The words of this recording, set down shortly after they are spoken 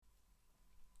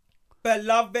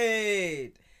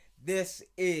Beloved, this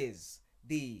is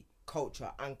the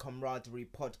Culture and Camaraderie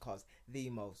podcast, the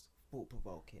most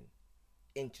thought-provoking,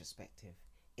 introspective,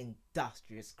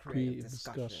 industrious, creative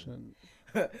discussion.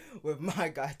 With my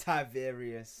guy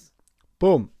Tiberius.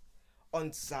 Boom.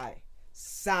 On site.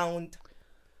 Sound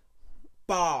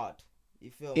barred.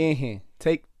 You feel me?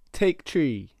 Take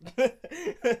tree.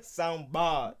 Sound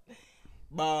barred.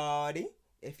 Body.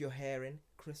 If you're hearing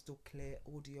crystal clear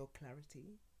audio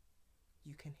clarity,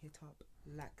 you can hit up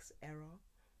Lax Error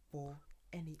for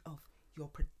any of your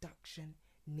production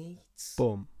needs.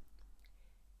 Boom.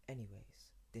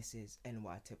 Anyways, this is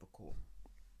NY Typical,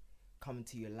 coming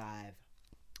to you live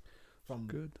from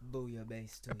Booyah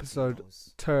Base Studios. Episode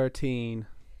 13.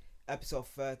 Episode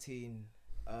 13.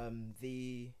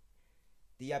 The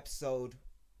episode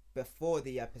before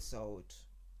the episode.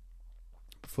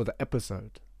 Before the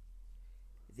episode.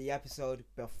 The episode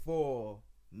before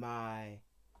my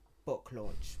book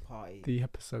launch party. The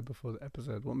episode before the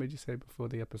episode. What made you say before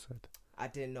the episode? I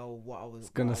didn't know what I was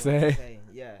gonna say.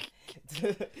 Yeah.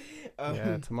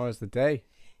 Yeah, tomorrow's the day.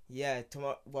 Yeah,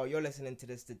 tomorrow. Well, you're listening to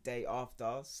this the day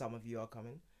after. Some of you are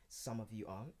coming, some of you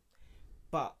aren't.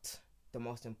 But the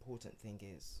most important thing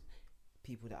is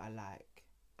people that I like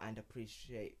and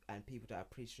appreciate, and people that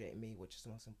appreciate me, which is the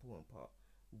most important part,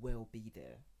 will be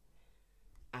there.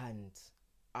 And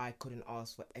I couldn't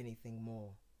ask for anything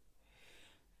more.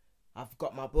 I've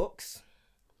got my books.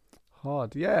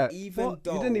 Hard, yeah. Even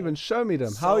though you didn't even show me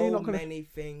them. How are you not gonna? So many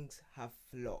things have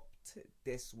flopped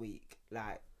this week.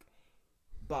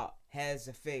 But here's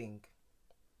the thing.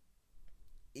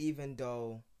 Even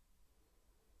though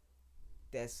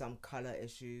there's some color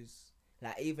issues,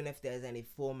 even if there's any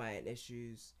formatting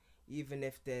issues, even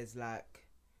if there's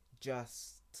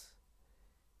just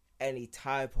any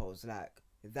typos,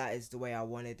 that is the way I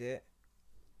wanted it.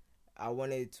 I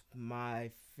wanted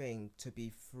my thing to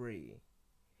be free.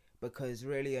 Because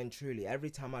really and truly, every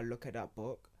time I look at that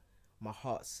book, my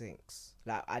heart sinks.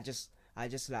 When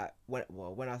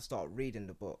I start reading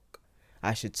the book,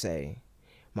 I should say,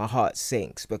 my heart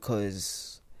sinks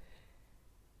because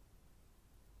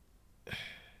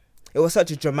it was such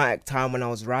a dramatic time when I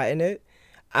was writing it,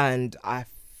 and I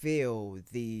feel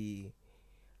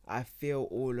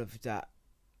all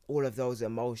of those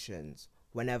emotions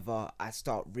whenever I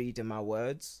start reading my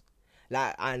words.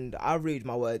 And I read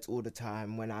my words all the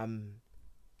time when I'm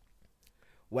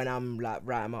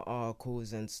writing my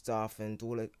articles and stuff, and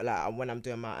when I'm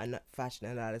doing my fashion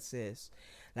analysis,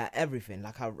 everything.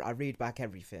 I read back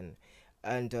everything,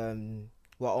 and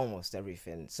almost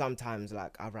everything. Sometimes I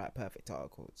write perfect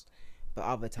articles, but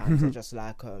other times I just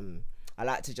I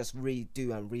like to just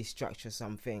redo and restructure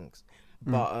some things.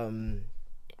 But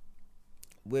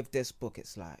with this book,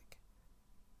 it's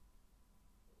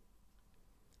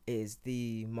is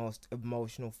the most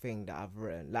emotional thing that I've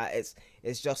written.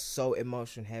 It's just so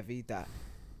emotion heavy that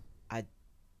I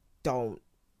don't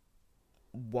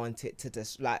want it to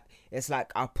just it's I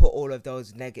put all of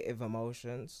those negative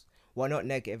emotions, well, not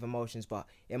negative emotions, but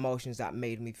emotions that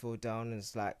made me feel down, and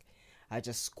it's I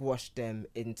just squashed them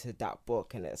into that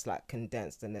book, and it's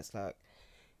condensed, and it's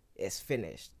it's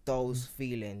finished. Those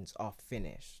feelings are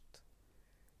finished.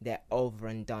 They're over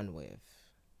and done with.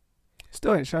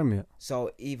 Still ain't shown me it.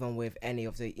 So even with any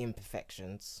of the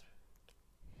imperfections,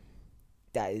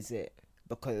 that is it.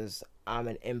 Because I'm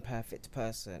an imperfect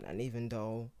person, and even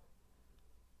though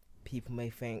people may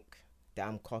think that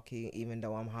I'm cocky, even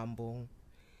though I'm humble,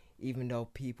 even though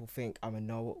people think I'm a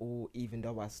know-it-all, even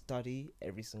though I study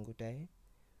every single day,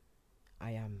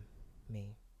 I am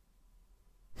me.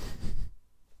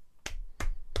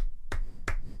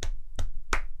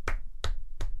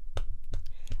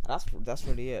 That's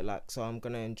really it. So I'm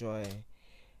gonna enjoy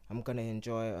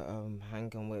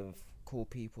hanging with cool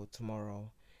people tomorrow.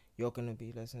 You're gonna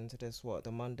be listening to this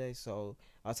the Monday, so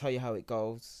I'll tell you how it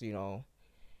goes,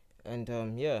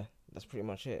 and yeah, that's pretty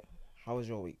much it. How was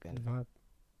your week, Ben? Vibe.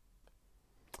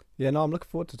 Yeah, no, I'm looking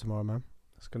forward to tomorrow, man.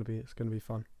 It's gonna be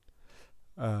fun.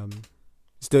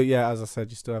 Still, yeah, as I said,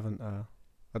 you still haven't. I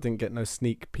didn't get no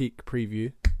sneak peek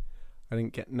preview. I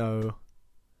didn't get no.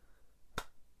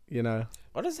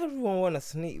 Why does everyone want a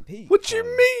sneak peek? What do you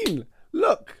mean?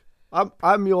 Look,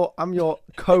 I'm your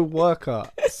co-worker,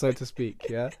 so to speak.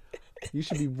 Yeah, you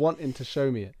should be wanting to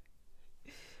show me it.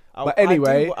 But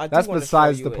anyway, that's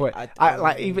besides the point.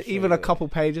 Even a couple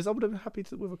pages. I would have been happy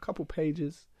with a couple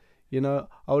pages. I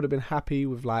would have been happy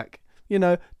with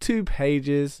 2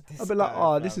 pages. I'd be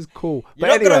this is cool. You're but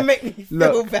not anyway, gonna make me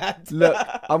feel bad. Look,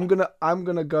 I'm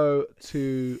gonna go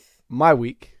to my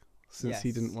week since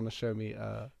he didn't want to show me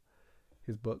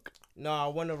his book. No, I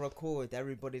want to record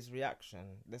everybody's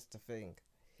reaction. That's the thing.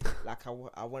 Like I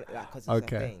want like because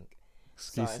it's a thing.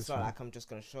 Excuses, so it's not like I'm just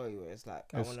gonna show you. It's like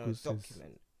I want to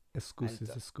document. Excuses.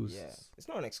 Yeah, it's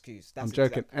not an excuse. That's I'm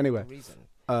joking. Anyway, the reason.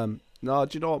 No,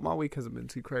 do you know what? My week hasn't been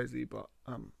too crazy, but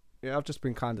yeah, I've just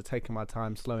been kind of taking my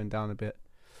time, slowing down a bit.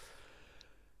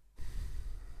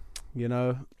 You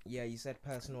know. Yeah, you said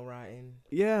personal writing.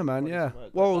 Yeah, man. Yeah.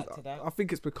 Well, I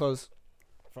think it's because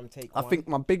from take one. I think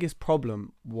my biggest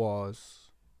problem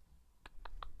was,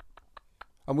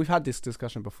 and we've had this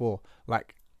discussion before,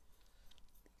 like.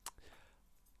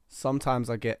 Sometimes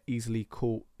I get easily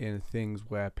caught in things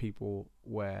where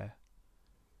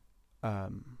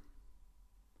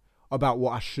about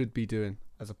what I should be doing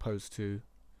as opposed to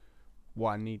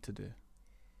what I need to do.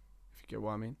 If you get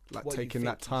what I mean, like what taking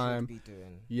that time.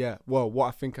 Yeah, well, what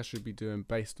I think I should be doing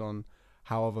based on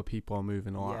how other people are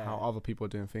moving or how other people are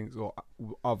doing things or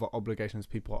other obligations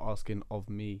people are asking of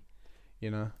me.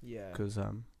 You know. Yeah. Because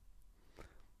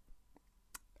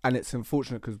and it's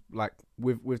unfortunate because, like,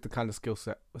 with the kind of skill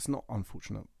set, it's not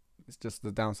unfortunate. It's just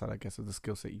the downside, I guess, of the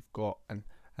skill set you've got and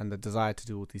the desire to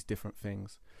do all these different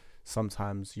things.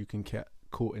 Sometimes you can get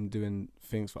caught in doing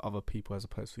things for other people as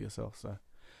opposed to yourself. So,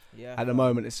 yeah, at the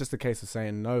moment, it's just a case of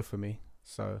saying no for me.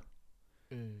 So,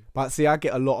 but see, I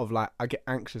get a lot of I get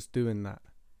anxious doing that.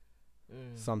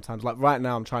 Sometimes, like right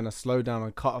now, I'm trying to slow down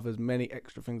and cut off as many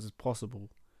extra things as possible,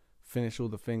 finish all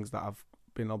the things that I've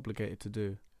been obligated to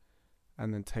do.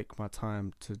 And then take my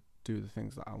time to do the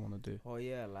things that I want to do. Oh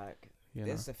yeah, like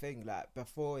that's the thing. Like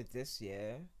before this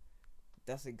year,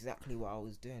 that's exactly what I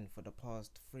was doing for the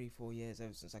past 3-4 years.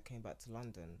 Ever since I came back to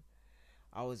London,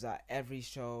 I was at every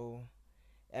show,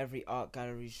 every art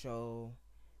gallery show,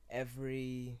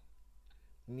 every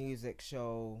music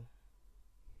show.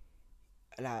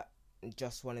 Like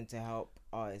just wanting to help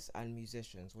artists and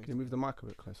musicians. Can you move the mic a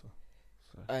bit closer?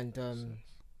 And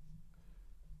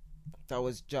that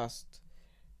was just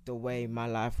the way my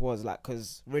life was, like,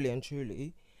 because really and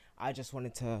truly I just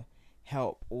wanted to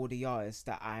help all the artists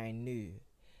that I knew,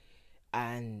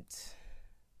 and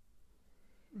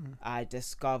I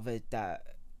discovered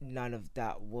that none of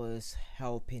that was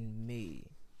helping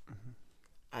me.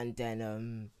 And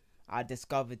then I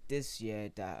discovered this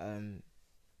year that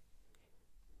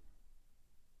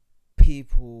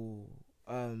people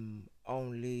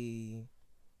only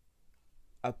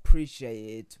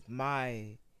appreciated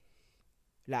my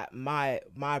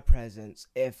presence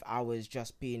if I was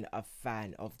just being a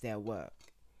fan of their work.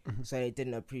 So they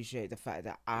didn't appreciate the fact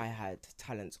that I had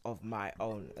talents of my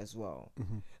own as well.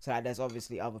 So there's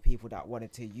obviously other people that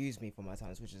wanted to use me for my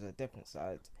talents, which is a different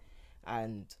side,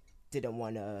 and didn't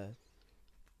want to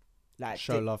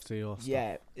show love to your stuff.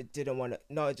 Yeah, it didn't want to.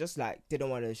 No, just didn't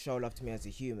want to show love to me as a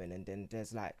human. And then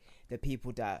there's the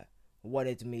people that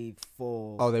wanted me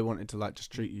for. Oh, they wanted to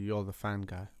just treat you. You're the fan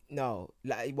guy. No,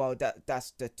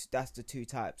 that's the two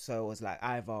types. So it was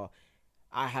either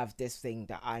I have this thing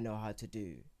that I know how to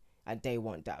do, and they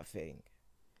want that thing,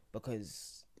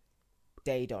 because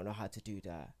they don't know how to do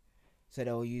that. So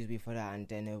they'll use me for that, and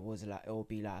then it'll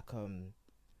be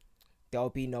there'll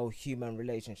be no human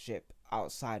relationship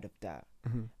outside of that.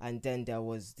 And then there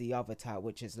was the other type,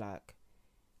 which is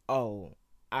because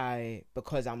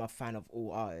I'm a fan of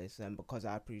all artists, and because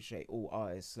I appreciate all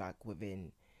artists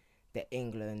within the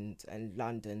England and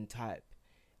London type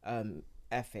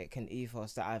ethic and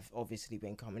ethos that I've obviously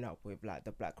been coming up with,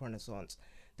 the Black Renaissance,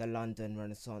 the London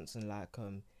Renaissance, and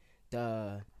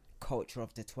the culture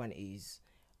of the 20s.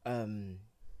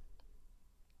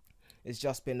 It's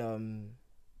just been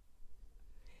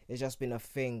a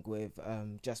thing with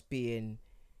just being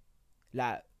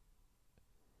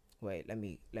wait, let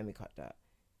me cut that.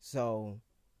 So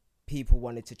people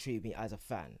wanted to treat me as a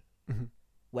fan,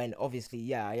 when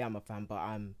obviously I am a fan, but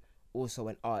I'm also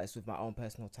an artist with my own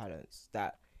personal talents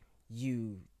that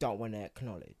you don't want to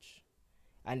acknowledge.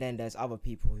 And then there's other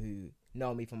people who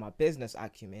know me for my business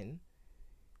acumen,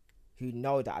 who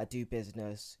know that I do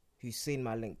business, who's seen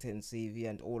my LinkedIn CV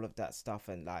and all of that stuff,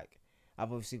 and I've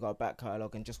obviously got a back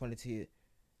catalogue, and just wanted to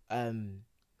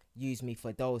use me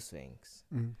for those things.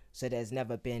 So there's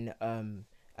never been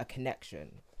a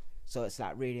connection. So it's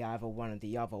really either one or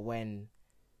the other, when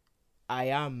I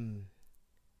am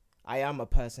a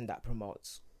person that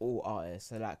promotes all artists,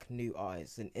 so new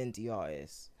artists and indie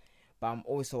artists, but I'm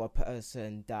also a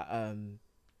person that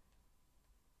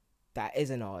is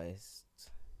an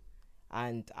artist,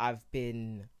 and I've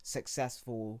been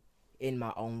successful in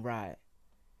my own right.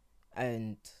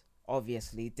 And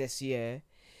obviously this year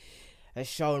has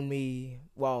shown me,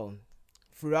 well,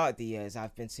 throughout the years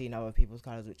I've been seeing other people's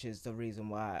colours, which is the reason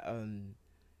why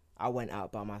I went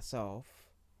out by myself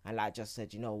and just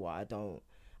said, you know what, I don't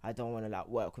want to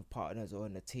work with partners or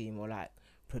in a team or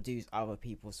produce other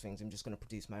people's things. I'm just gonna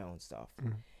produce my own stuff.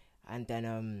 And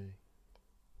then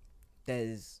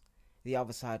there's the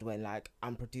other side where like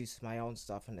I'm producing my own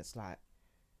stuff, and it's like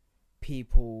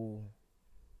people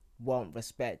won't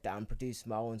respect that I'm producing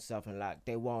my own stuff, and like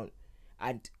they won't.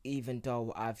 And even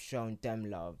though I've shown them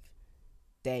love,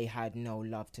 they had no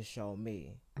love to show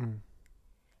me.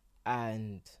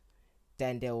 And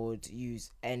then they would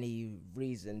use any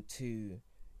reason to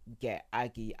get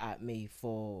aggy at me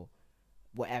for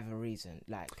whatever reason,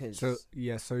 like, cause so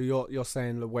you're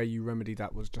saying the way you remedy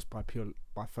that was just by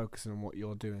focusing on what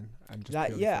you're doing, and just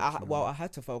like I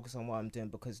had to focus on what I'm doing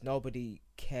because nobody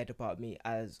cared about me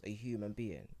as a human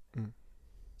being.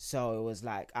 So it was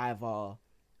like either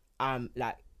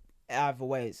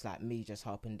way it's like me just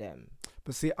helping them.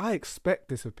 But see, I expect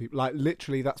this of people. Like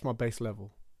literally, that's my base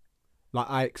level. Like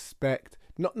I expect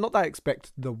not that I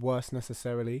expect the worst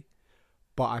necessarily,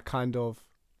 but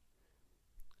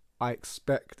I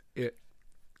expect it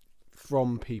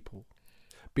from people,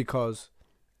 because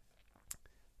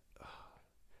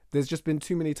there's just been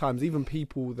too many times, even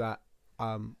people that,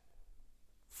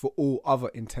 for all other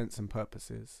intents and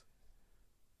purposes,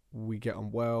 we get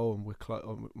on well and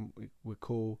we're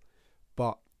cool,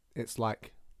 but it's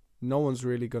like no one's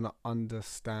really gonna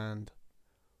understand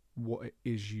what it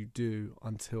is you do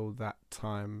until that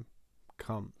time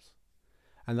comes,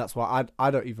 and that's why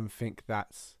I don't even think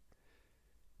that's.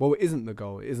 Well, it isn't the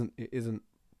goal. It isn't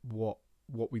what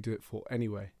we do it for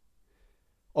anyway.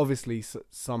 Obviously,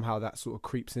 somehow that sort of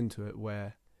creeps into it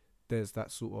where there's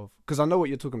that sort of... Because I know what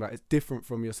you're talking about. It's different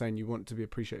from you're saying you want to be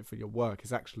appreciated for your work.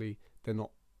 It's actually they're not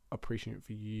appreciated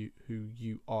for you, who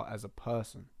you are as a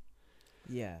person.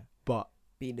 Yeah. But...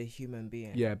 being a human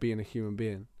being. Yeah, being a human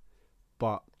being.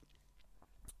 But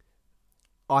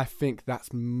I think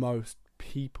that's most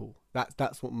people.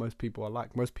 That's what most people are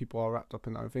like. Most people are wrapped up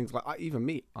in their own things. Like even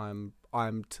me, I'm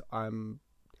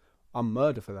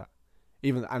murder for that.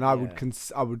 Even and I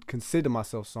would consider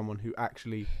myself someone who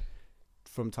actually,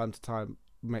 from time to time,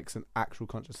 makes an actual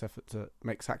conscious effort to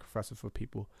make sacrifices for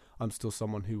people. I'm still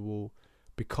someone who will,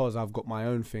 because I've got my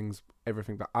own things,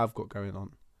 everything that I've got going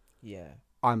on. Yeah.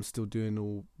 I'm still doing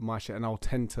all my shit, and I'll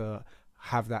tend to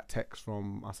have that text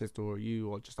from my sister or you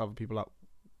or just other people like,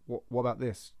 what about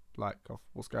this? Like,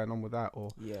 what's going on with that? Or,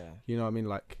 you know what I mean?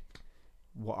 Like,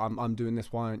 what I'm doing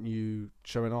this, why aren't you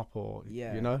showing up? Or,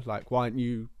 you know, like, why aren't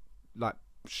you, like,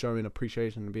 showing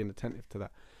appreciation and being attentive to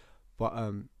that? But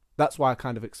that's why I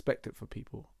kind of expect it from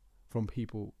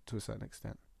people to a certain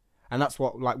extent. And that's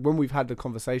what, like, when we've had the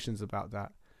conversations about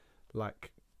that,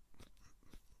 like,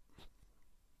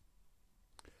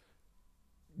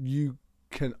 you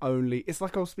can only... It's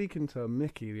like I was speaking to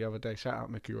Mickey the other day. Shout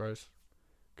out Mickey Rose.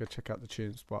 Go check out the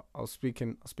tunes. But I was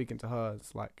speaking to her.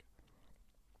 It's like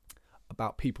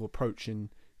about people approaching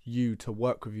you to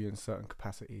work with you in certain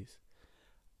capacities,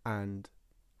 and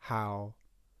how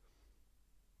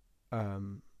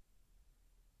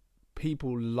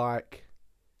people like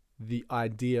the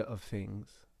idea of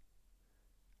things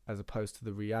as opposed to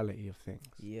the reality of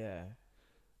things. Yeah.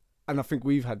 And I think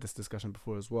we've had this discussion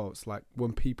before as well. It's like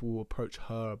when people approach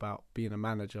her about being a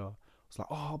manager, it's like,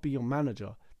 oh, I'll be your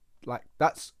manager. Like,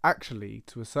 that's actually,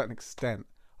 to a certain extent,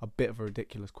 a bit of a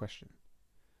ridiculous question.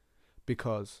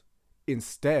 Because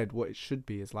instead, what it should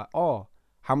be is like, oh,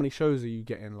 how many shows are you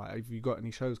getting? Like, have you got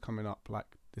any shows coming up,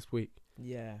 like, this week?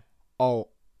 Yeah. Oh,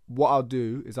 what I'll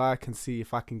do is I can see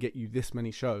if I can get you this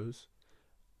many shows.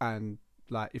 And,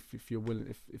 like, if you're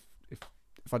willing,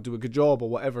 if I do a good job or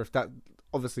whatever, if that...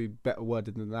 Obviously better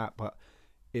worded than that, but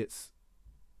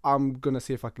I'm going to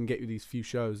see if I can get you these few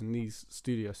shows and these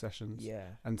studio sessions,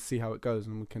 and see how it goes,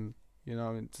 and we can, you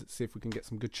know, and see if we can get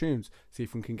some good tunes, see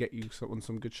if we can get you on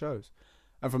some good shows.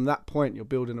 And from that point, you're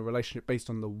building a relationship based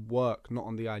on the work, not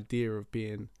on the idea of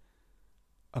being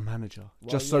a manager.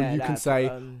 Well, just so you can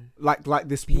say, like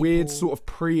this weird sort of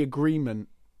pre-agreement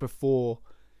before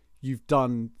you've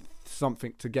done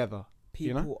something together.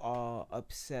 People are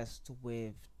obsessed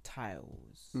with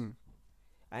titles,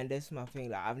 and this is my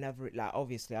thing. Like, I've never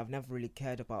really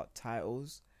cared about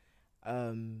titles.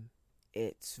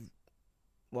 It's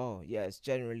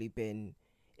generally been,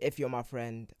 if you're my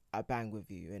friend, I bang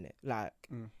with you, innit? Like,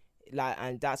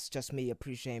 and that's just me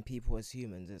appreciating people as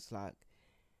humans. It's like,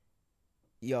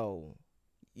 yo,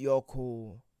 you're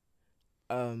cool.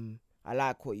 I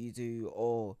like what you do,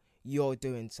 or you're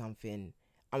doing something.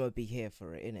 I'm gonna be here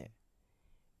for it, innit?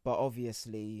 But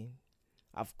obviously,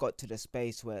 I've got to the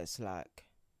space where it's like,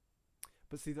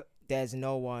 but see that there's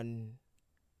no one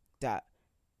that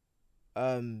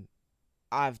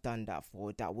I've done that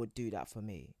for that would do that for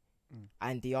me,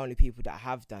 and the only people that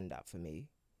have done that for me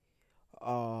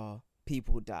are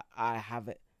people that I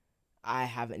haven't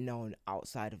known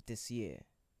outside of this year.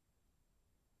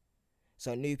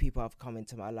 So new people have come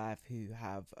into my life who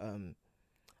have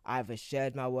either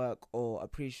shared my work or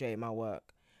appreciate my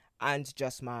work and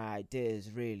just my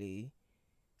ideas, really.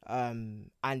 And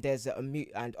there's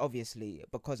and obviously,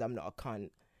 because I'm not a cunt,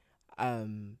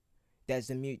 there's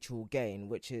a mutual gain,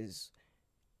 which is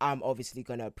I'm obviously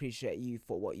going to appreciate you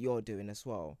for what you're doing as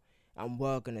well. And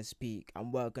we're going to speak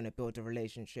and we're going to build a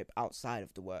relationship outside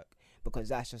of the work, because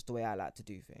that's just the way I like to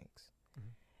do things.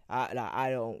 I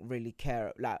don't really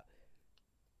care. Like,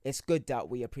 it's good that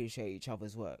we appreciate each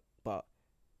other's work, but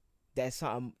there's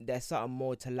something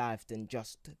more to life than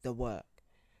just the work.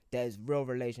 There's real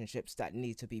relationships that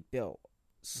need to be built.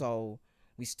 So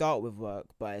we start with work,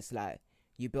 but it's like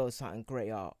you build something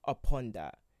greater upon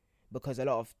that. Because a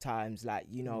lot of times, like,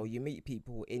 you know, you meet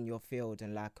people in your field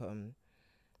and like,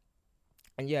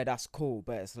 and yeah, that's cool.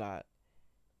 But it's like,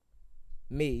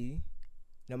 me,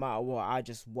 no matter what, I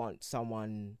just want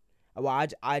someone, well,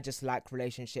 I just like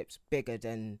relationships bigger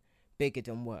than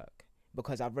work.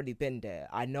 Because I've already been there.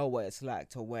 I know what it's like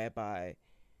to whereby,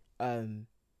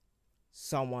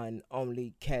 someone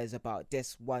only cares about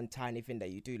this one tiny thing that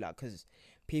you do. Like, because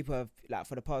people have, like,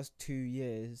 for the past 2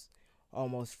 years,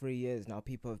 almost 3 years now,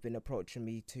 people have been approaching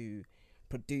me to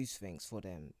produce things for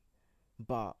them.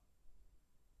 But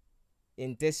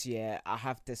in this year, I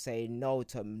have to say no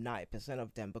to 90%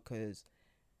 of them, because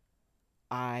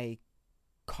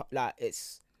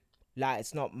it's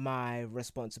not my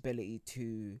responsibility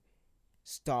to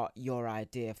start your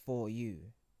idea for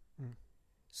you.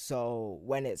 So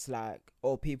when it's like,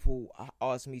 or people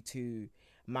ask me to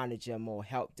manage them or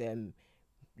help them,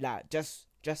 like, just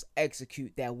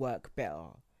execute their work better.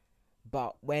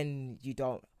 But when we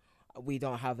don't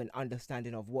have an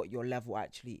understanding of what your level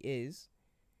actually is,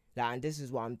 like, and this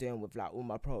is what I'm doing with like all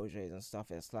my projects and stuff.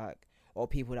 It's like, or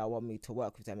people that want me to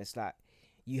work with them, it's like,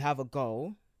 you have a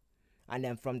goal, and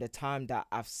then from the time that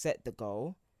I've set the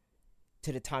goal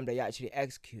to the time that you actually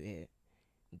execute it,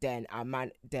 then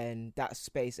that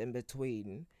space in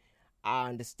between, I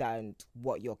understand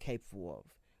what you're capable of,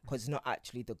 because it's not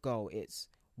actually the goal, it's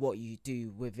what you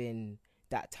do within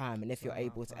that time, and if you're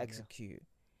able to execute. Yeah.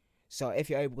 So if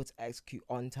you're able to execute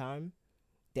on time,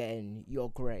 then you're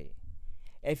great.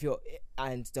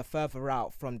 And the further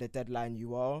out from the deadline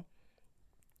you are,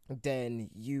 then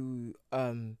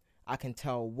I can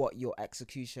tell what your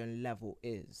execution level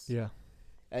is. Yeah.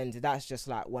 And that's just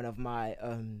like one of my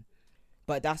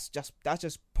but that's just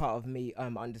part of me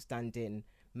understanding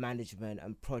management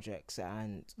and projects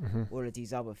and all of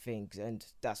these other things, and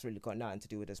that's really got nothing to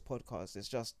do with this podcast.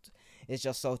 It's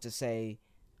just so to say,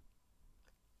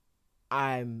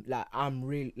 I'm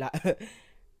really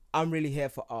I'm really here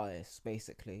for artists,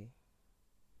 basically.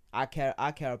 I care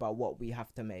about what we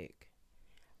have to make,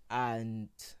 and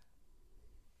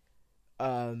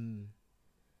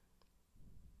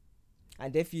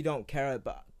if you don't care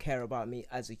about me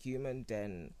as a human,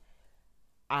 then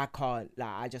I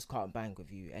just can't bang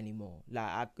with you anymore.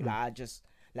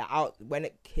 When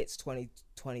it hits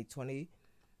 2020,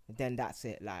 then that's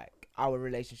it. Like, our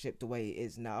relationship, the way it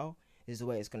is now, is the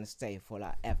way it's gonna stay for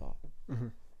like ever.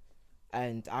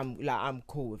 And I'm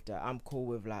cool with that. I'm cool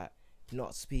with like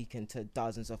not speaking to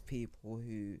dozens of people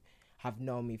who have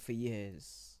known me for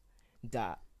years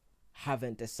that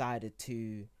haven't decided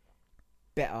to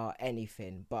better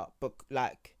anything. But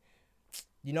like,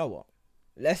 you know what?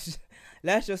 Let's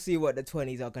just see what the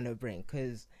 20s are gonna bring,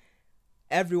 because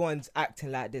everyone's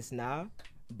acting like this now,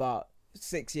 but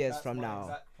 6 years from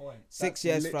now, 6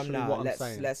 years from now,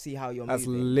 let's see how you're moving. That's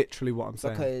literally what I'm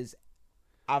saying. Because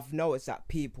I've noticed that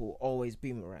people always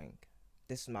boomerang.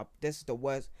 This is the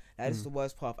worst. This is the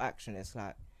worst part of action. It's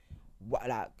like, what,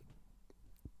 like,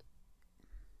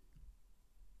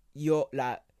 you're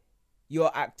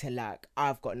acting like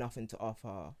I've got nothing to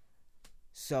offer,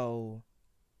 so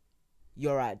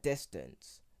you're at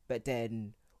distance. But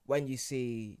then when you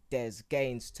see there's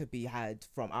gains to be had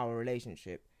from our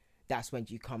relationship, that's when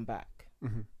you come back.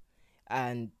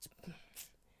 And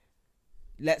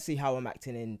let's see how I'm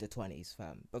acting in the 20s,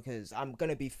 fam, because I'm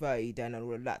gonna be 30 then and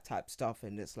all of that type stuff.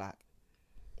 And it's like,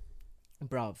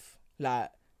 bruv,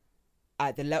 like,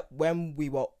 when we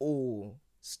were all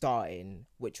starting,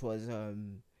 which was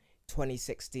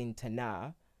 2016 to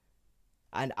now,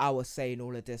 and I was saying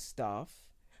all of this stuff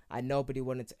and nobody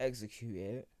wanted to execute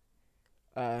it,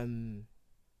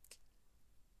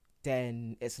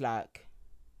 then it's like,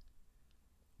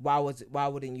 why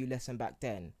wouldn't you listen back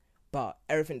then? But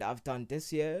everything that I've done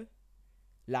this year,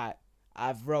 like,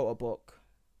 I've wrote a book,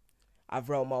 I've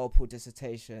wrote multiple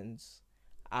dissertations,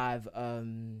 I've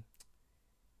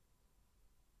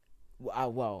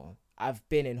well, I've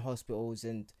been in hospitals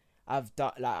and I've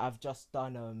just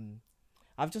done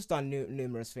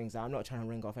numerous things. I'm not trying to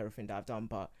ring off everything that I've done,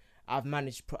 but I've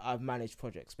managed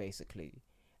projects basically,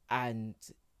 and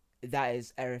that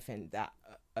is everything that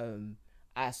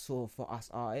I saw for us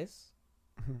artists,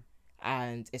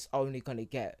 and it's only gonna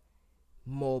get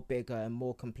more bigger and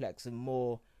more complex and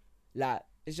more like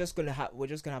we're just gonna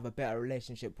have a better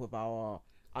relationship with our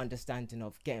understanding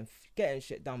of getting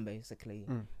shit done basically.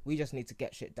 We just need to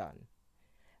get shit done,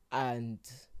 and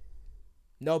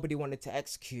nobody wanted to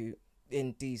execute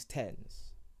in these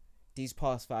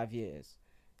past 5 years,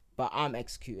 but I'm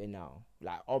executing now,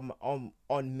 like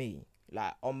on me,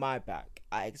 like on my back.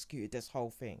 I executed this whole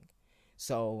thing,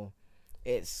 so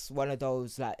it's one of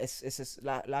those like it's just,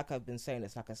 like I've been saying,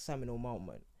 it's like a seminal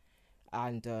moment,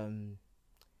 and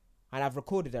I've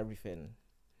recorded everything,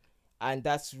 and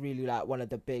that's really like one of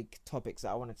the big topics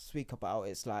that I wanted to speak about.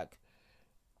 It's like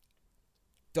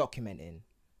documenting.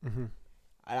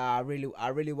 And I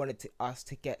really wanted us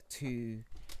to get to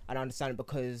an understanding,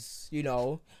 because you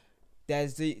know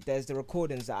there's the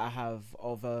recordings that I have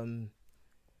of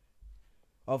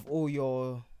all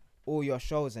your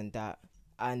shows and that,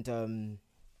 and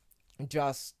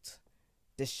just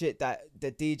the shit that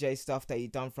the DJ stuff that you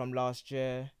done from last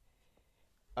year,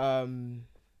 and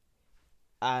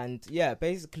yeah,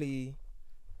 basically,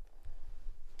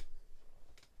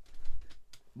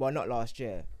 well, not last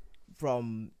year,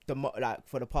 from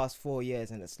for the past 4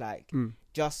 years, and it's like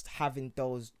just having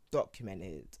those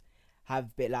documented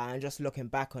have been like, I'm just looking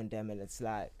back on them, and it's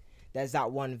like there's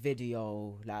that one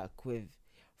video like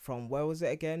from where was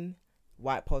it again,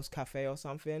 White Post Cafe or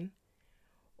something,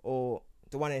 or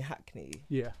the one in Hackney.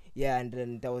 Yeah, and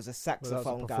then there was a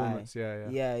saxophone guy.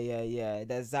 Yeah.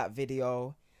 There's that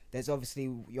video. There's obviously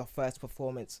your first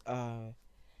performance,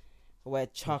 where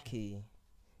Chucky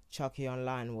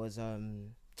Online was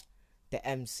the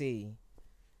MC,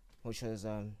 which was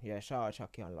shout out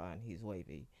Chucky Online, he's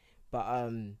wavy.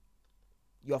 But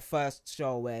your first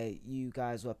show where you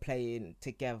guys were playing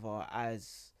together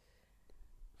as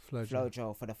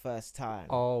Flojo for the first time.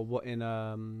 Oh, what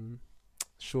in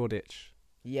Shoreditch?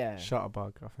 Yeah.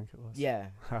 Shutterbug, I think it was.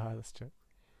 Yeah. That's true.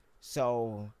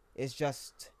 So it's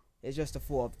just a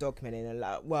thought of documenting, and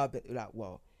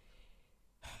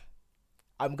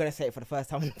I'm gonna say it for the first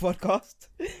time on the podcast,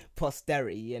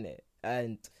 posterity, innit?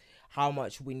 And how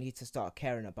much we need to start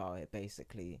caring about it,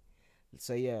 basically.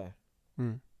 So yeah.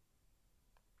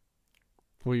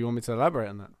 Well, you want me to elaborate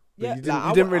on that? Yeah,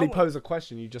 you didn't really pose a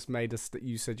question. You just made us that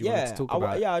you said you wanted to talk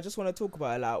about it. Yeah, I just want to talk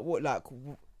about it.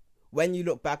 When you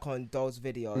look back on those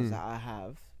videos that I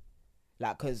have,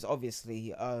 because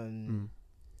obviously,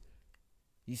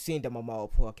 you've seen them on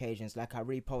multiple occasions. Like, I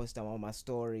repost them on my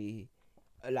story,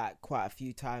 quite a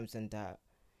few times and that.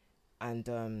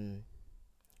 And,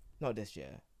 not this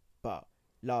year, but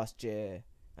last year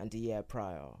and the year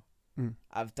prior,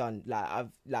 I've done,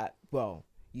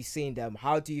 you've seen them.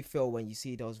 How do you feel when you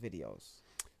see those videos?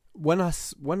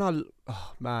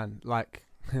 Oh man,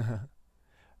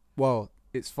 well,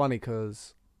 it's funny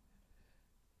because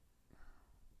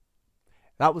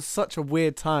that was such a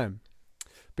weird time,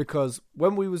 because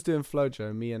when we was doing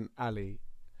Flojo, me and Ali,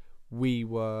 we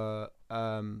were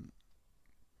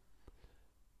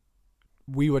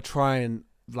trying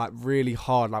really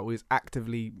hard, we was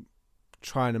actively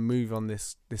trying to move on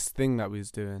this thing that we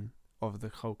was doing, of the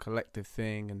whole collective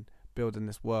thing and building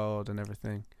this world and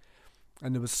everything.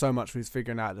 And there was so much we was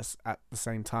figuring out at the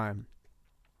same time.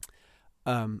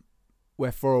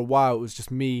 Where for a while it was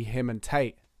just me, him and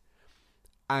Tate.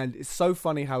 And it's so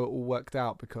funny how it all worked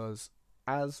out, because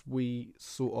as we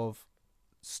sort of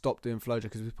stopped doing Flojo,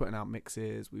 because we were putting out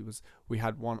mixes, we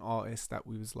had one artist that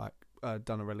we was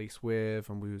done a release with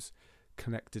and we was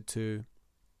connected to,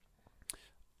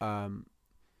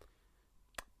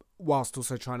 whilst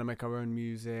also trying to make our own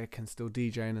music and still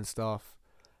DJing and stuff.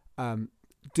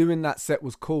 Doing that set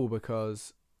was cool,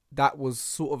 because that was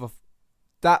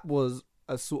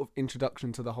a sort of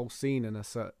introduction to the whole scene to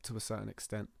a certain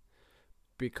extent,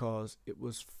 because it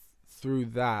was through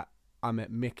that I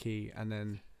met Mickey, and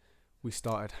then we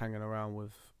started hanging around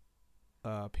with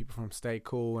people from Stay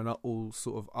Cool and all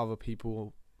sort of other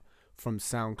people from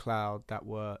SoundCloud that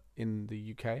were in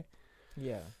the UK.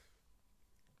 Yeah.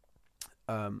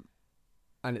 And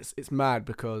it's mad,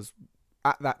 because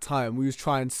at that time we was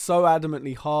trying so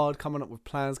adamantly hard, coming up with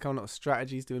plans, coming up with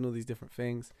strategies, doing all these different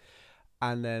things.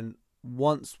 And then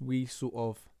once we sort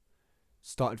of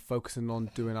started focusing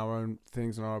on doing our own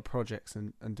things and our own projects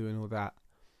and doing all that,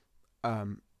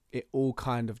 it all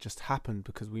kind of just happened,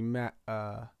 because we met,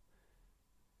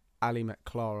 Ali met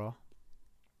Clara,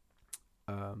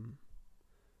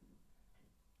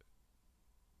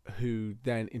 who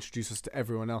then introduced us to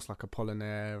everyone else, like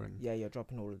Apollinaire and you're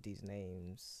dropping all of these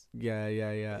names.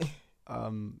 Yeah.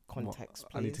 Context,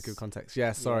 please. I need to give context.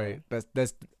 Yeah, sorry.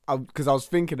 There's because I was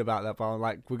thinking about that, but I'm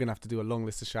like, we're gonna have to do a long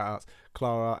list of shout outs.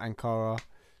 Clara Ankara,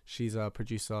 she's a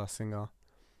producer, singer,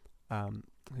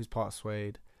 who's part of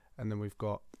Suede, and then we've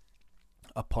got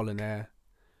Apollinaire,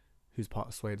 who's part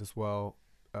of Suede as well,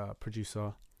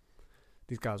 producer.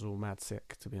 These guys are all mad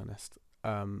sick, to be honest.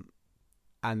 And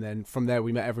then from there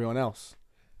we met everyone else,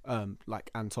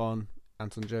 like Anton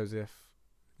Joseph,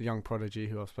 the young prodigy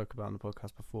who I've spoke about on the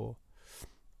podcast before.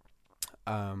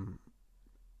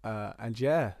 And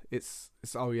yeah, it's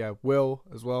Will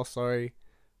as well. Sorry,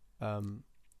 El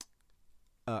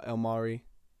Mari,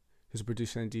 who's a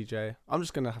producer and DJ. I'm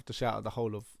just gonna have to shout out the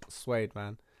whole of Suede,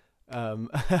 man.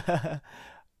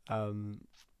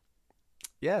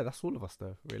 Yeah, that's all of us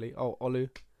though, really. Oh, Olu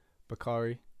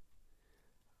Bakari.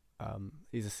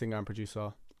 He's a singer and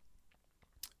producer.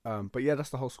 But yeah, that's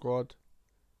the whole squad.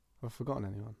 Have I forgotten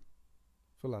anyone?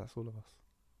 I feel like that's all of us.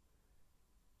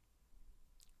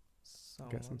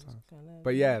 Sometimes.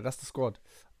 But yeah, that's the squad.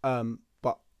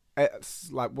 But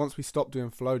it's like once we stopped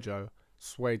doing Flojo,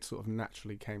 Suede sort of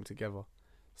naturally came together.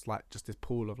 It's like just this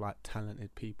pool of like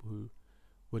talented people who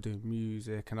were doing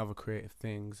music and other creative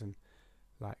things and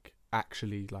like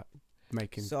actually like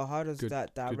making. So how does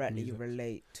that directly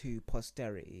relate to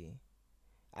posterity?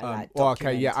 And like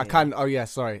okay, yeah, I can. Oh yeah,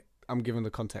 sorry, I'm giving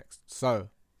the context. So,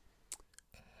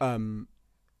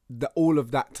 all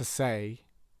of that to say.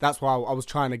 That's why I was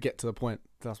trying to get to the point.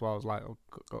 That's why I was like,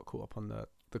 got caught up on the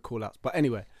call outs. But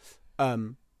anyway,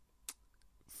 from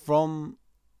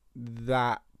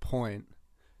that point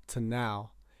to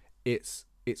now, it's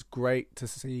great to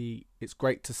see. It's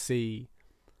great to see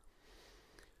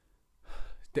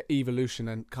the evolution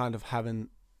and kind of having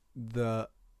to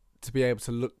be able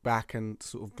to look back and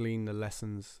sort of glean the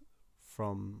lessons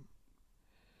from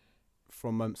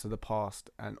moments of the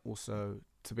past, and also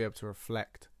to be able to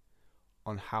reflect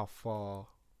on how far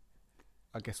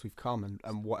I guess we've come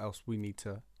and what else we need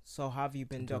to. So how have you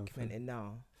been documenting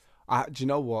now? Do you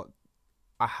know what?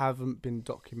 I haven't been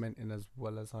documenting as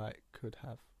well as I could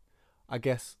have. I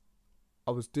guess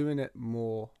I was doing it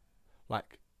more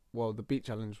like, well, the beat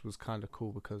challenge was kind of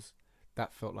cool because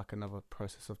that felt like another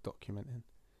process of documenting.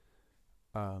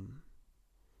 But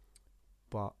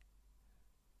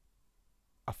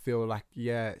I feel like,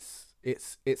 yeah,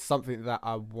 it's something that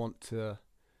I want to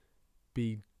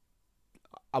be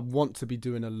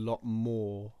doing a lot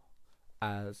more,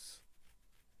 as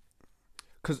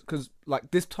because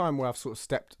like this time where I've sort of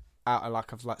stepped out and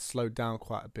like I've like slowed down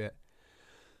quite a bit,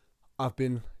 I've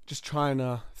been just trying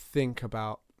to think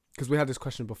about, because we had this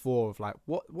question before of like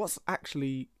what's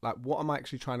actually like, what am I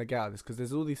actually trying to get out of this, because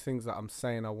there's all these things that I'm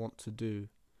saying I want to do,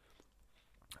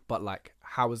 but like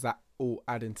how is that all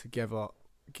adding together,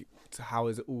 how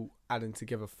is it all adding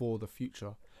together for the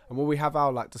future? And when we have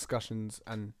our like discussions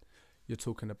and you're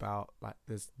talking about like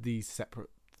there's these separate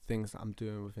things that I'm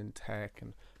doing within tech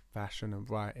and fashion and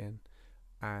writing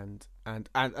and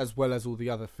as well as all the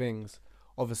other things,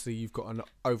 obviously you've got an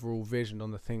overall vision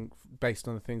on the thing based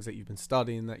on the things that you've been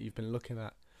studying, that you've been looking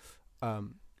at.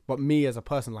 But me as a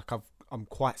person, like I'm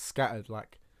quite scattered.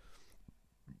 Like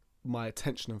my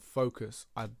attention and focus,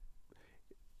 I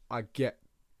get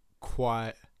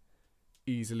quite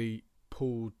easily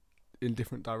pulled in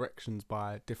different directions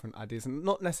by different ideas, and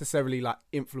not necessarily like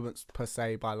influenced per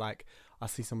se by like I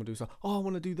see someone do something, I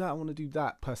want to do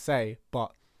that per se,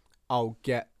 but I'll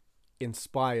get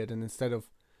inspired, and instead of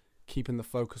keeping the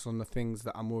focus on the things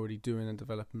that I'm already doing and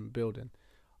developing and building,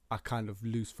 I kind of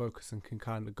lose focus and can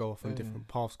kind of go off on different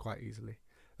paths quite easily.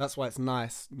 That's why it's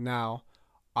nice now.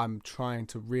 I'm trying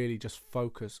to really just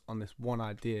focus on this one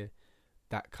idea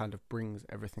that kind of brings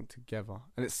everything together.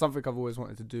 And it's something I've always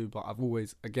wanted to do, but I've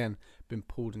always, again, been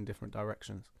pulled in different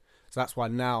directions. So that's why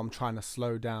now I'm trying to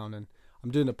slow down, and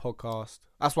I'm doing a podcast.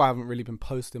 That's why I haven't really been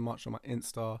posting much on my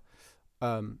Insta.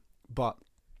 But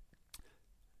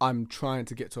I'm trying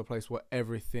to get to a place where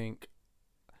everything...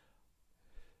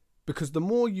 Because the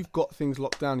more you've got things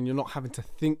locked down and you're not having to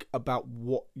think about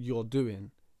what you're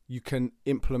doing, you can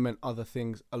implement other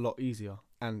things a lot easier.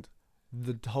 And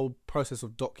the whole process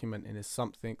of documenting is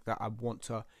something that I want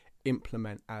to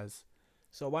implement as.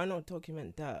 So why not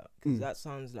document that? Because that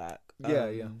sounds like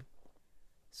yeah.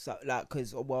 So like,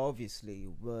 because well, obviously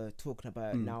we're talking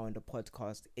about it now in the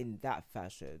podcast in that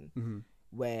fashion,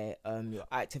 where you're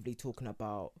actively talking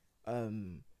about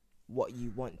what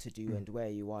you want to do and where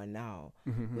you are now,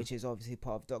 which is obviously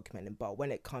part of documenting. But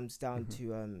when it comes down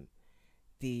to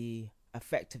the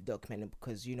effective documenting,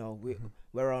 because you know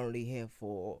we're only here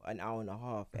for an hour and a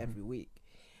half every week,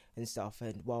 and stuff,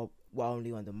 and well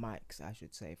only on the mics, I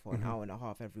should say, for an hour and a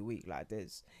half every week. Like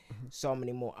there's so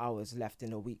many more hours left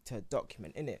in a week to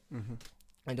document in it.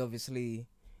 And obviously,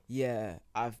 yeah,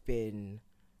 I've been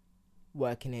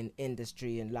working in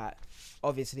industry, and like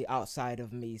obviously outside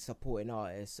of me supporting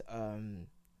artists,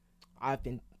 I've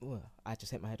been I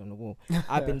just hit my head on the wall.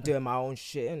 I've been doing my own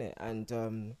shit in it,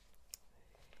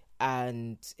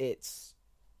 and it's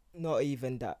not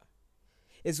even that.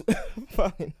 It's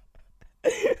fine.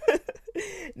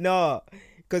 No,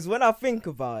 because when I think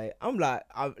about it, I'm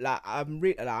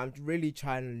really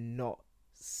trying to not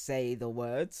say the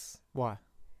words. Why?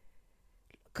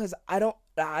 Because I don't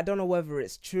know whether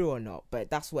it's true or not, but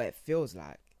that's what it feels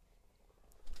like.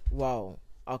 Well,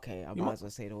 okay, I might as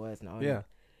well say the words now. Yeah.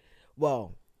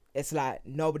 Well, it's like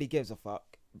nobody gives a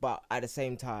fuck, but at the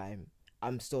same time,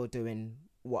 I'm still doing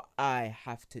what I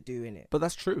have to do in it. But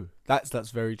that's true.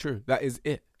 That's very true. That is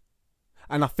it.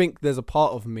 And I think there's a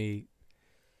part of me,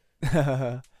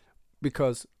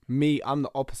 because I'm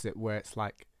the opposite, where it's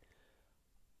like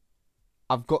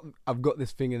I've got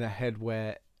this thing in the head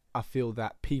where I feel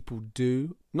that people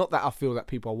do, not that I feel that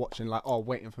people are watching, like, oh,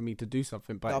 waiting for me to do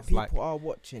something, but it's people like are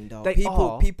watching, though.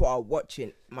 People are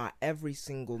watching my every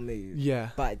single move. Yeah,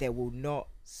 but they will not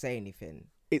say anything.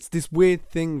 It's this weird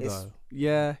thing, though.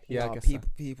 Yeah. I guess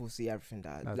people see everything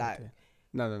that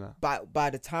No. But by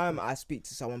the time I speak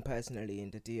to someone personally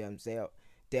in the DMs,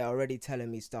 they're already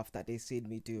telling me stuff that they seen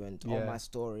me do and on my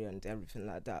story and everything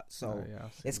like that. So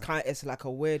it's like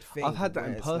a weird thing. I've had that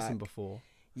in person before.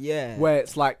 Yeah. Where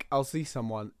it's like, I'll see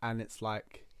someone and it's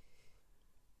like,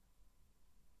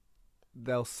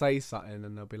 they'll say something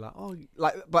and they'll be like, oh,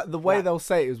 like, but the way they'll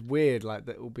say it is weird. Like,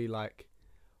 that will be like,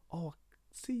 oh,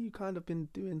 see, you kind of been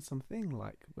doing something,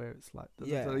 like, where it's like,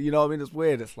 you know what I mean? It's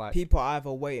weird. It's like, people are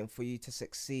either waiting for you to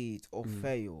succeed or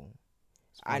fail.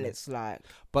 And it's like,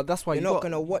 but that's why you're not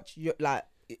going to watch, like,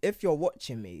 if you're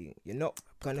watching me, you're not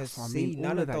gonna see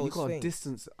none of those you got things. To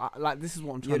distance. Like, this is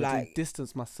what I'm trying to do.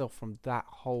 Distance myself from that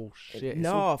whole shit.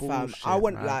 No, fam. I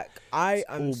wouldn't, like. I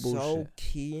am so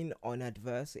keen on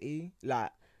adversity.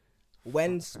 Like,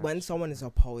 when someone is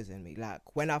opposing me, like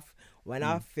when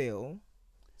I feel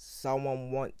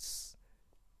someone wants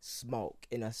smoke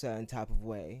in a certain type of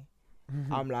way,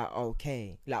 I'm like,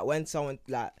 okay. Like, when someone,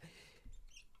 like,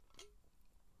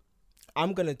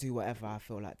 I'm gonna do whatever I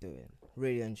feel like doing.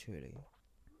 Really and truly,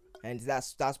 and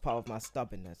that's part of my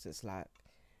stubbornness. It's like,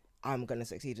 I'm gonna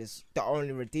succeed. It's the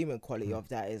only redeeming quality of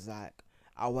that is like,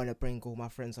 I want to bring all my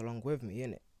friends along with me,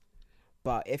 innit?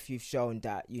 But if you've shown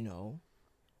that, you know,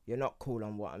 you're not cool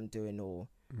on what I'm doing, or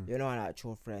you're not an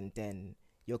actual friend, then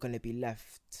you're gonna be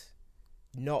left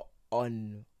not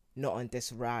on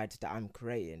this ride that I'm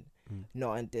creating,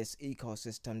 not on this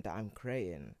ecosystem that I'm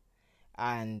creating,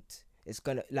 and it's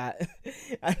gonna, like,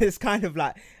 and it's kind of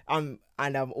like, I'm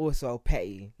also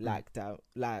petty like that.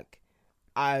 Like,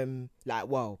 I'm like,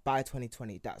 well, by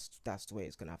 2020, that's the way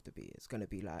it's gonna have to be. It's gonna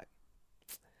be like,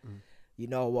 you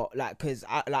know what, like, because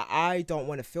I don't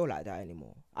want to feel like that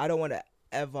anymore. I don't want to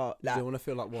ever, like, you don't want to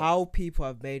feel like what? How people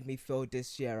have made me feel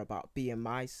this year about being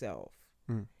myself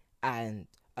and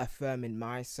affirming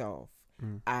myself,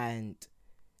 and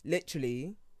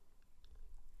literally,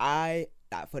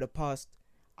 for the past,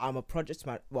 I'm a project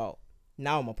manager. Well,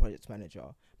 now I'm a project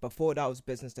manager. Before that, I was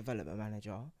business development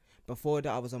manager. Before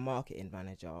that, I was a marketing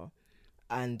manager.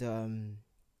 And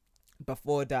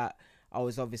before that, I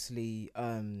was obviously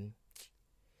a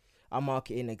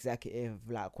marketing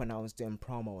executive, like when I was doing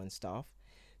promo and stuff.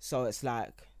 So it's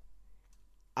like,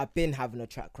 I've been having a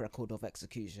track record of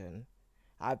execution.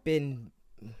 I've been...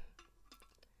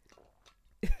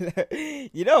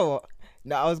 You know what?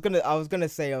 No, I was gonna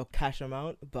say a cash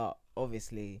amount, but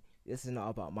obviously this is not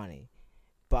about money.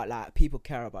 But like, people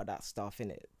care about that stuff,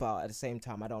 innit? But at the same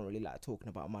time, I don't really like talking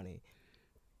about money.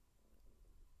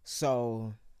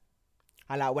 So,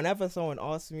 and like, whenever someone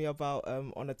asks me about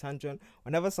on a tangent,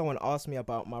 whenever someone asks me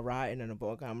about my writing in a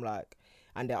book, I'm like,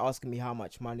 and they're asking me how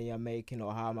much money I'm making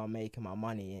or how am I making my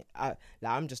money,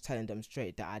 I'm just telling them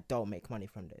straight that I don't make money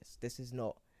from this. This is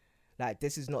not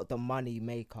the money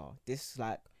maker. This is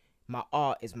like, my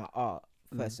art is my art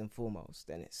first and foremost,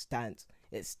 and it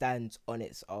stands on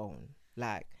its own,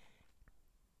 like,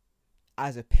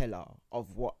 as a pillar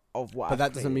of what. But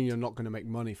that doesn't mean you're not going to make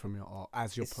money from your art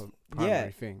as your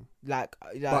primary thing. Like,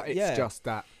 but it's just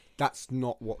that's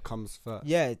not what comes first.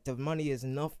 Yeah, the money is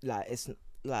not, like, it's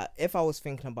like, if I was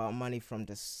thinking about money from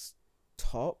the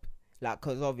top, like,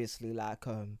 because obviously, like,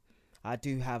 I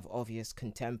do have obvious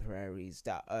contemporaries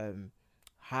that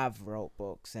have wrote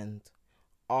books and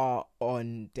are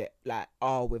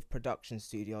with production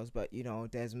studios, but, you know,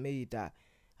 there's me that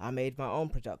I made my own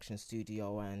production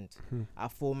studio, and I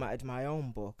formatted my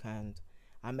own book, and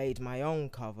I made my own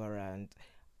cover, and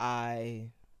I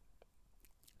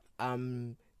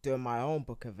am doing my own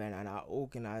book event, and I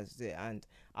organized it, and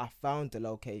I found the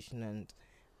location, and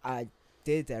I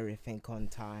did everything on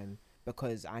time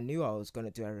because I knew I was going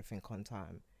to do everything on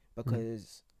time,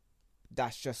 because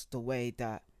that's just the way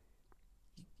that,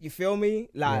 you feel me?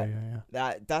 Like,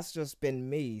 that's just been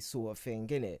me sort of thing,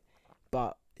 innit?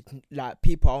 But like,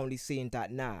 people are only seeing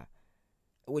that now,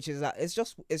 which is like, it's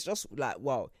just like,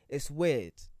 well, it's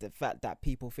weird, the fact that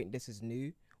people think this is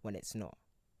new when it's not.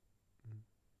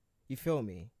 You feel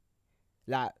me?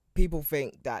 Like, people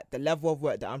think that the level of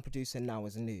work that I'm producing now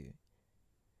is new,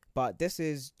 but this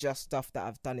is just stuff that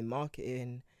I've done in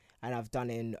marketing and I've done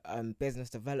in business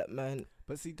development.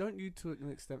 But see, don't you to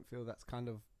an extent feel that's kind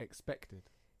of expected?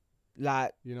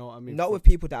 Like, you know what I mean? Not with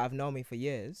people that have known me for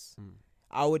years.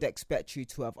 I would expect you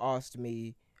to have asked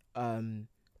me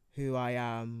who I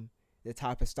am, the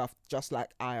type of stuff, just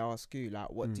like I ask you,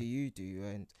 like, what do you do,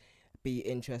 and be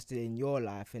interested in your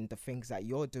life and the things that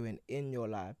you're doing in your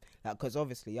life. Like, because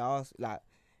obviously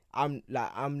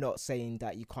I'm not saying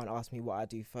that you can't ask me what I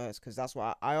do first, because that's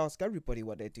why I ask everybody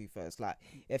what they do first. Like,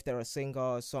 if they're a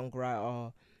singer,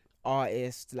 songwriter,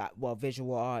 artist, like, well,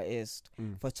 visual artist,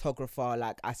 photographer,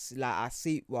 like I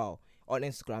see, well, on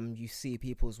Instagram you see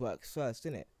people's works first,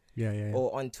 innit? Yeah.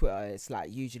 Or on Twitter, it's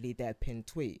like usually their pinned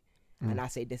tweet, and I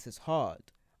say, this is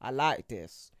hard, I like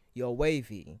this, you're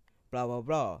wavy, blah blah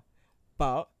blah.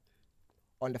 But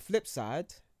on the flip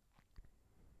side,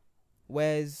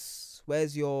 where's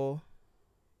your,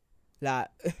 like,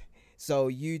 so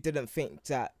you didn't think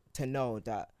that, to know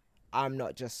that I'm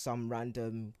not just some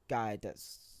random guy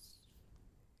that's,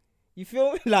 you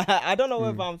feel me? Like, I don't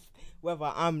know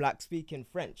whether I'm like speaking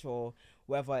French, or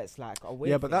whether it's like a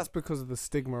weird but that's because of the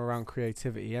stigma around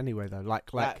creativity anyway, though.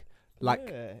 Like yeah,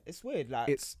 it's weird. Like,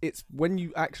 it's when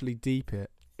you actually deep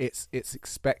it, it's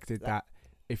expected, like, that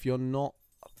if you're not,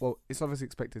 well, it's obviously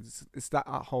expected. It's that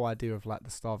whole idea of like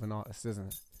the starving artist, isn't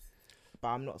it? But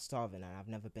I'm not starving, and I've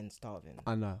never been starving.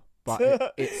 I know,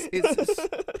 but it's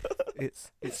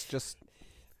just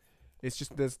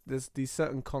there's these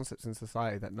certain concepts in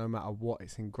society that no matter what,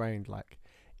 it's ingrained. Like,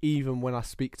 even when I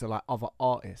speak to like other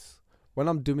artists, when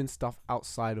I'm doing stuff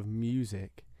outside of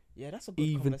music, yeah, that's a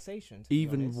good conversation.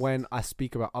 Even when I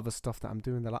speak about other stuff that I'm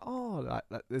doing, they're like, oh,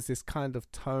 like there's this kind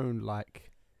of tone,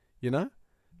 like, you know,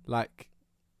 like,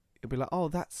 it'll be like, oh,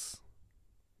 that's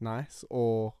nice,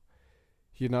 or,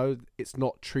 you know, it's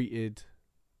not treated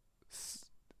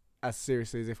as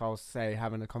seriously as if I was, say,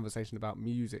 having a conversation about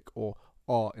music or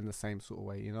art in the same sort of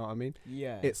way, you know what I mean?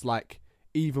 Yeah. It's like,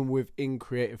 even within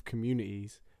creative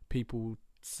communities,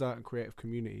 certain creative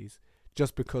communities,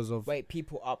 just because of... Wait,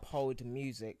 people uphold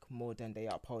music more than they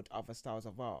uphold other styles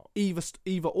of art?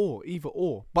 Either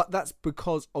or. But that's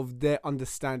because of their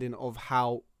understanding of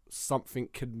how something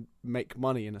can make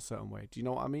money in a certain way. Do you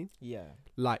know what I mean? Yeah.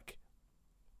 Like...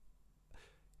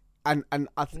 And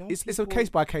it's a case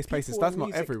by case basis. That's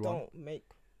not everyone. Don't make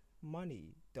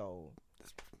money though.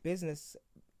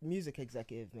 Music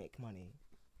executives make money.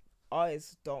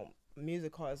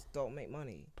 Music artists don't make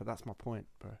money. But that's my point,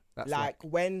 bro. That's like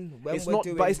when it's we're not,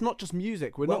 doing, but it's not just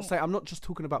music. I'm not just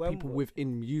talking about people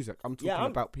within music. I'm talking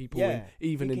about people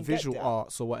in visual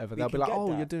arts or whatever. They'll be like,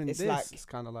 oh, you're doing this. Like, it's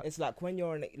kind of like, it's like when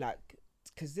you're in, like,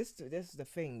 because this is the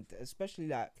thing, especially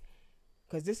like,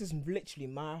 because this is literally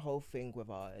my whole thing with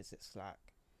artists. It's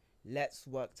like, let's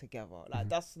work together. Like,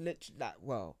 that's literally, like,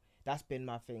 well, that's been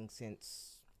my thing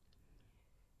since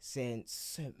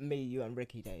me, you, and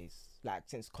Ricky days. Like,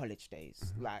 since college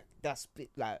days. Like, that's,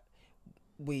 like,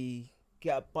 we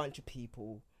get a bunch of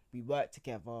people, we work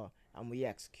together, and we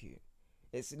execute.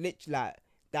 It's literally, like,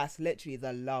 that's literally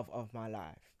the love of my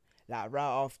life. Like,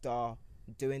 right after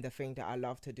doing the thing that I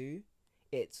love to do,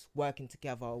 it's working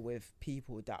together with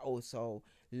people that also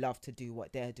love to do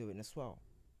what they're doing as well.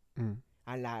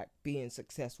 And, like, being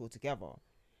successful together.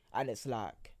 And it's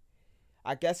like,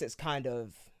 I guess it's kind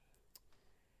of,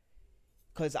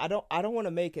 because I don't want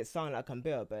to make it sound like I'm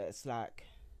bitter, but it's like,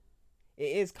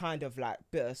 it is kind of like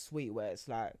bittersweet, where it's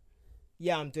like,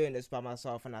 yeah, I'm doing this by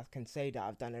myself, and I can say that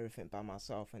I've done everything by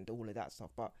myself and all of that stuff,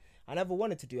 but I never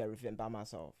wanted to do everything by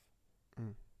myself.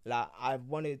 Like, I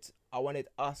wanted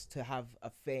us to have a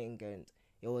thing, and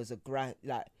it was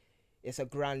it's a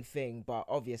grand thing, but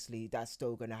obviously that's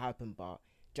still gonna happen, but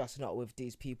just not with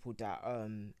these people that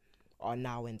are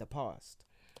now in the past.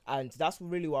 And that's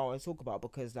really what I want to talk about,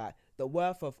 because like the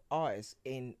worth of artists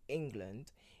in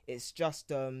England, it's just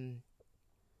and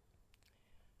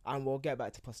we'll get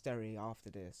back to posterity after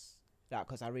this, like,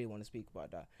 because I really want to speak about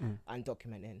that and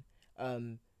documenting.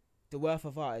 the worth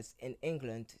of artists in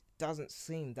England doesn't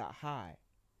seem that high.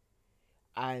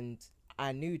 And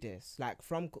I knew this, like,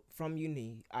 from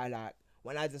uni.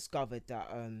 When I discovered that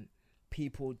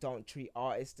people don't treat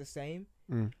artists the same.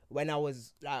 When I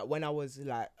was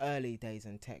early days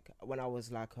in tech, when I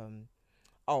was like I'm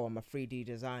a 3D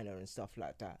designer and stuff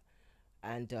like that,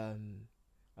 and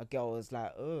a girl was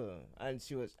like, oh, and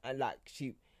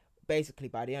she basically,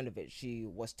 by the end of it, she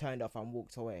was turned off and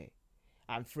walked away.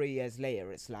 And 3 years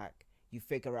later, it's like you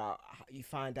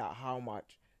find out how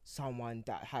much someone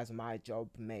that has my job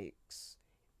makes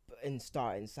in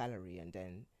starting salary, and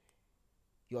then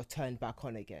you're turned back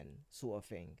on again, sort of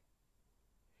thing.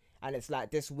 And it's like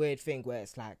this weird thing where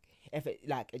it's like, if it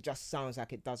just sounds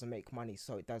like it doesn't make money,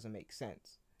 so it doesn't make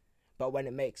sense. But when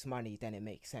it makes money, then it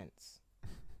makes sense.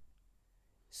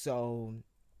 So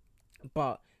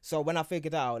when I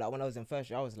figured out, like, when I was in first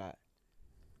year, I was like,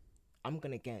 I'm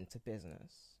gonna get into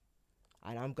business,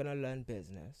 and I'm gonna learn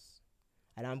business,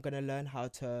 and I'm gonna learn how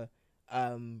to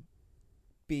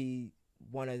be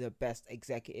one of the best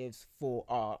executives for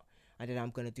art, and then I'm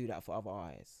gonna do that for other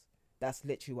artists. That's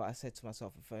literally what I said to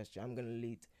myself in first year. I'm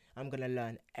gonna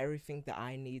learn everything that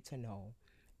I need to know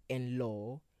in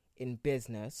law, in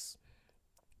business,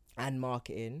 and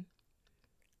marketing,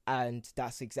 and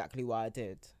that's exactly what I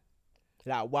did.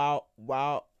 Like,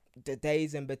 while the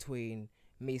days in between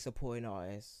me supporting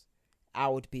artists, I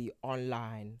would be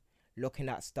online looking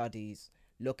at studies,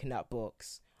 looking at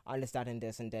books, understanding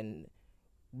this, and then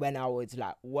when I would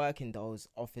like work in those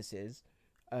offices,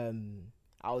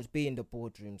 I would be in the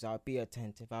boardrooms, I would be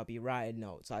attentive, I'd be writing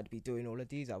notes, I'd be doing all of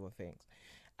these other things.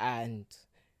 And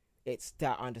it's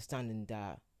that understanding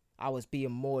that I was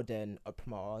being more than a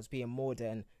promoter, I was being more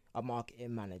than a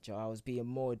marketing manager, I was being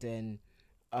more than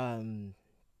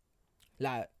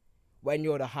like, when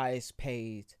you're the highest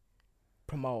paid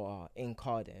promoter in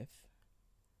Cardiff,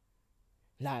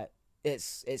 like,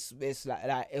 it's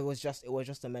like it was just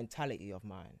a mentality of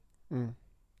mine.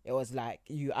 It was like,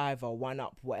 you either one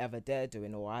up whatever they're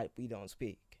doing, or we don't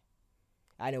speak.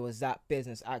 And it was that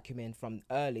business acumen from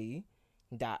early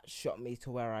that shot me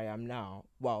to where I am now.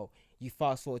 Well, you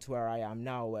fast forward to where I am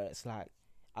now, where it's like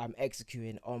I'm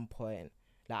executing on point.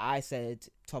 Like I said,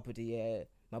 top of the year,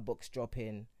 my book's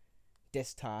dropping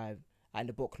this time, and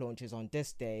the book launches on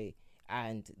this day,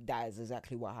 and that is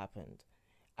exactly what happened.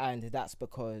 And that's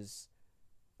because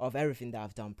of everything that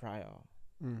I've done prior.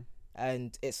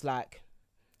 And it's like,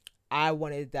 I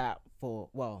wanted that for,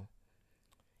 well,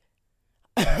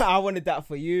 I wanted that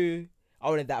for you, I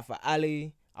wanted that for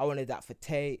Ali, I wanted that for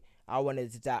Tate, I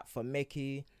wanted that for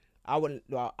Mickey. I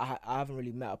haven't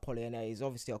really met Apollinaire. He's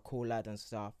obviously a cool lad and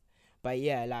stuff, but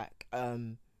yeah, like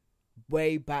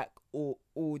way back, all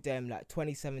them like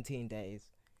 2017 days,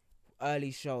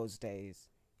 early shows days,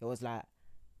 it was like,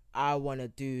 I want to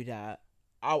do that.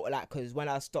 Because when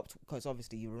I stopped, because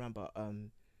obviously you remember,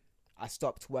 I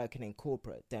stopped working in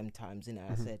corporate them times,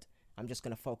 innit? I said, I'm just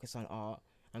going to focus on art.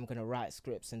 I'm going to write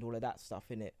scripts and all of that stuff,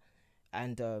 innit?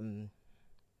 And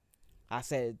I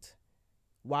said,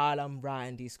 while I'm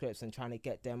writing these scripts and trying to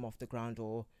get them off the ground,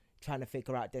 or trying to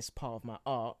figure out this part of my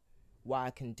art, what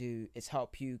I can do is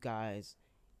help you guys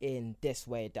in this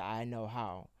way that I know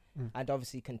how. And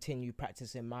obviously continue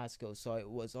practicing my skills. So it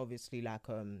was obviously like,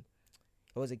 it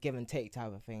was a give and take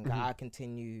type of thing. I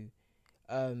continue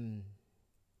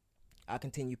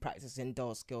practicing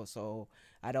those skills, so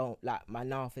I don't, like, my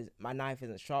knife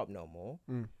isn't sharp no more,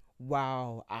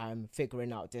 while I'm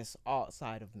figuring out this art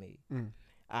side of me,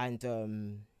 and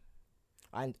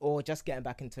or just getting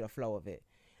back into the flow of it.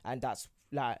 And that's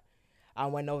like,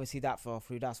 and when obviously that fell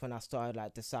through, that's when I started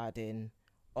like deciding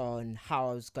on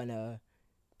how I was gonna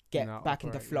get back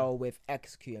into flow with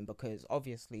executing, because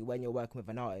obviously when you're working with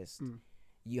an artist,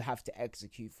 you have to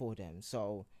execute for them.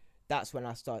 So that's when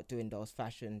I started doing those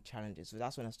fashion challenges. So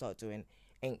that's when I started doing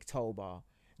Inktober.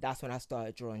 That's when I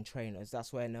started drawing trainers.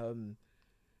 That's when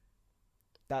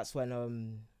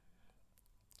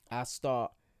I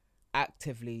start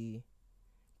actively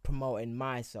promoting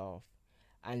myself,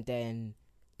 and then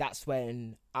that's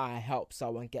when I help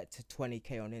someone get to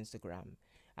 20k on Instagram,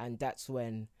 and that's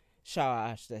when, shout out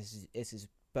Ash, it's his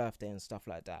birthday and stuff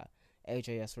like that.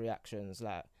 AJS Reactions,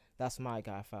 like, that's my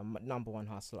guy, fam, number one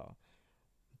hustler.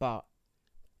 But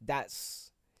that is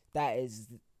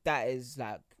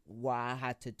like what I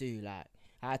had to do. Like,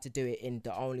 I had to do it in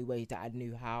the only way that I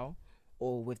knew how,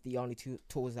 or with the only two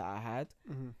tools that I had.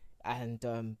 And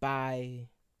by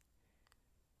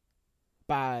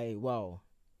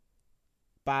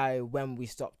when we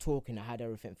stopped talking, I had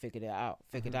everything figured out.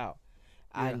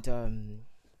 And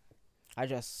I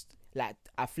just, like,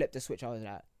 I flipped the switch. I was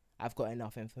like, I've got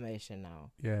enough information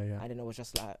now. Yeah. And then it was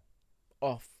just like,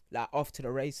 off to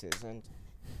the races, and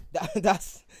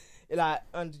that's like,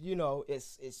 and you know,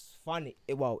 it's funny.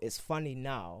 It's funny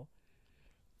now,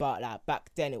 but like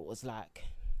back then it was like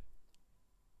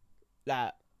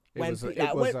when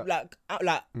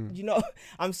you know,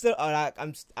 I'm still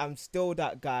I'm still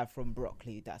that guy from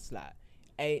Broccoli that's like,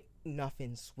 ain't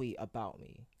nothing sweet about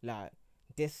me. Like,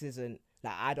 this isn't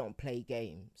like, I don't play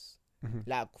games.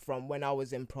 Like, from when I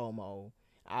was in promo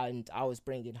and I was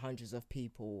bringing hundreds of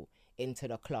people into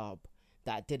the club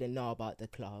that didn't know about the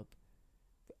club,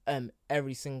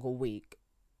 every single week,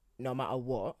 no matter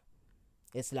what,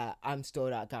 it's like, I'm still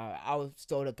that guy. I was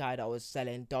still the guy that was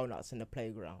selling donuts in the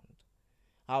playground.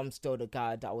 I'm still the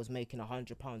guy that was making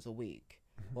 £100 a week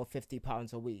or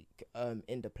 £50 a week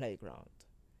in the playground.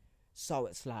 So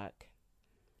it's like,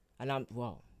 and I'm,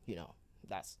 well, you know,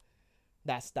 that's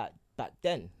that back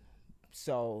then.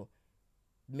 So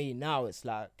me now, it's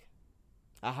like,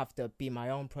 I have to be my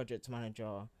own project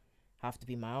manager, I have to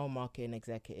be my own marketing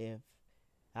executive,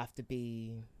 I have to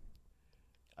be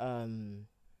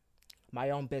my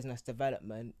own business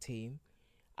development team,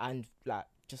 and like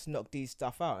just knock these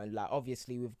stuff out. And like,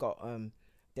 obviously we've got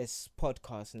this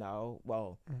podcast now.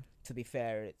 Well, to be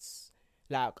fair, it's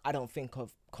like, I don't think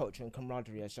of Culture and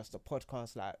Camaraderie as just a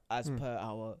podcast, like as per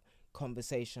our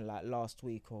conversation like last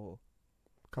week or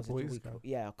a couple weeks ago.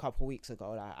 Yeah, a couple weeks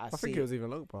ago. Like, I think it was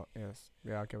even longer, but yes.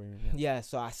 Yeah, I get what you mean. Yeah,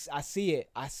 so I see it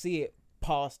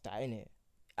past that, innit?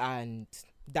 And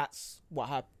that's what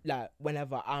happens. Like,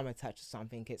 whenever I'm attached to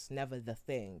something, it's never the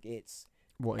thing, it's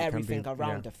what everything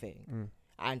around the thing.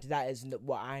 And that is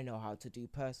what I know how to do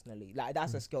personally. Like,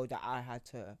 that's a skill that I had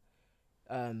to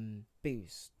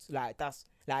boost. Like, that's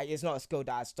like, it's not a skill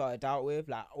that I started out with.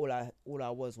 Like, all I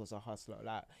was a hustler.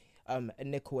 Like, a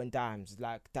nickel and dimes.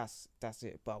 Like, that's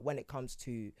it. But when it comes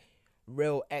to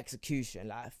real execution,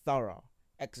 like thorough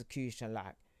execution,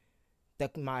 like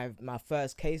my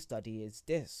first case study is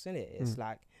this, isn't it? It's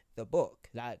like the book.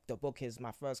 Like, the book is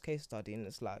my first case study, and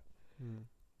it's like,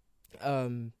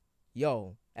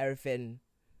 yo, everything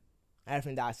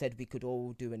that I said we could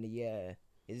all do in a year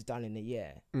is done in a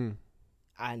year.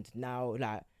 And now,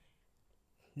 like,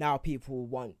 now people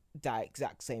want that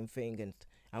exact same thing, and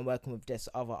I'm working with this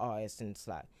other artist, and it's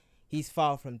like, he's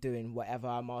far from doing whatever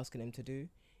I'm asking him to do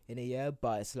in a year,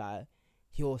 but it's like,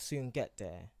 he'll soon get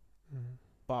there.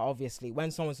 But obviously, when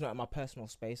someone's not in my personal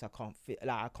space, I can't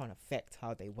affect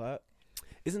how they work.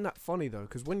 Isn't that funny though?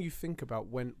 Because when you think about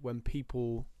when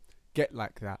people get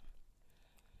like that,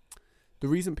 the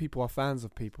reason people are fans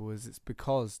of people is it's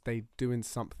because they're doing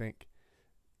something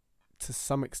to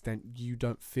some extent you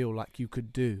don't feel like you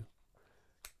could do,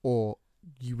 or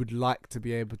you would like to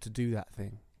be able to do that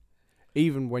thing.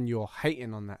 Even when you're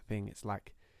hating on that thing, it's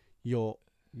like you're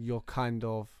kind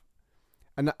of,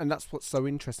 and that's what's so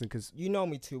interesting, because you know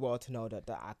me too well to know that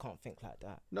I can't think like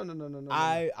that. No.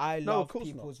 I love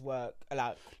people's work.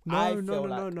 Like, no.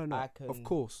 Of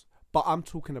course, but I'm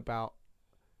talking about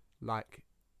like.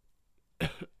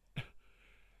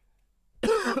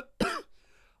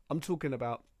 I'm talking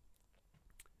about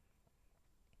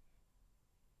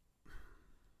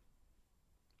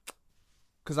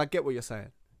because I get what you're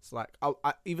saying. It's like,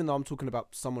 I even though I'm talking about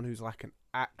someone who's like an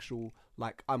actual,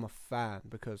 like, I'm a fan,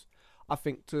 because I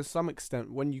think to some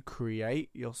extent when you create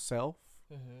yourself,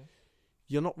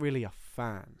 you're not really a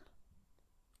fan.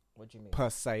 What do you mean? Per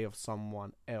se of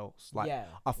someone else. Like,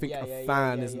 I think a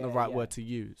fan isn't the right word to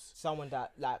use. Someone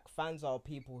that, like, fans are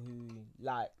people who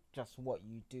like just what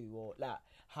you do, or like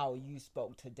how you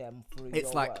spoke to them through it's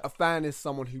your like work. A fan is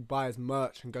someone who buys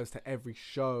merch and goes to every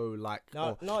show. Like,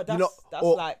 that's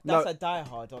a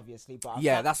diehard, obviously. But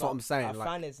that's what I'm saying. A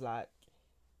fan is like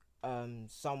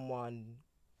someone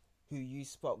who you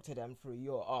spoke to them through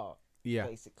your art. Yeah,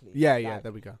 basically. Yeah.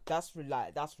 There we go. That's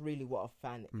really what a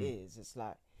fan is. It's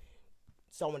like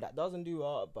someone that doesn't do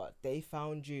art, but they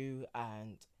found you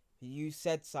and you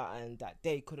said something that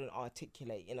they couldn't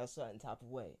articulate in a certain type of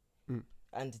way.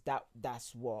 And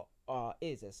that's what art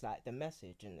is. It's like the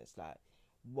message, and it's like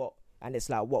what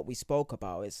we spoke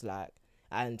about. It's like,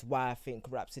 and why I think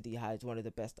Rhapsody had one of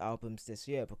the best albums this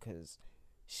year, because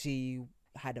she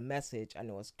had a message, and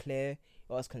it was clear, it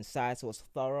was concise, it was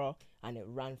thorough, and it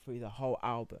ran through the whole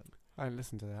album. I didn't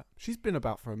listen to that. She's been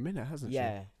about for a minute, hasn't she?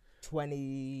 Yeah,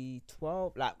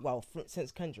 2012,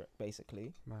 since Kendrick,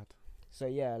 basically. Mad. So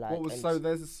yeah, like, what was so?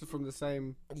 There's from the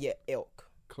same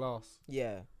ilk class.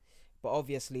 Yeah, but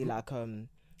obviously, like,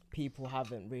 people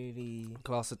haven't really.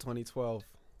 Class of 2012.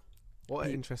 What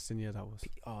an interesting year that was.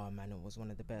 Oh man, it was one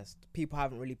of the best. People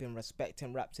haven't really been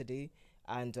respecting Rhapsody,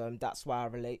 and that's why I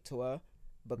relate to her,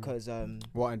 because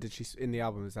What, and did she in the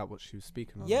album? Is that what she was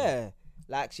speaking on? Yeah,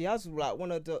 Like she has like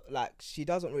one of the like she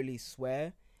doesn't really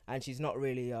swear, and she's not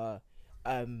really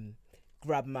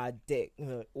grab my dick,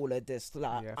 all of this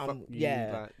like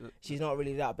she's not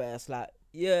really that, but it's like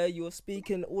you're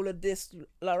speaking all of this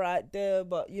like right there,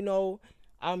 but you know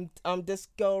I'm this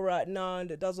girl right now,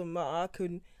 and it doesn't matter.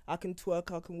 I can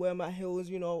twerk, I can wear my heels,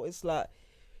 you know. It's like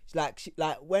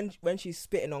when she's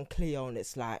spitting on Cleo, and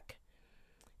it's like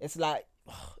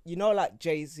you know, like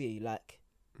Jay-Z, like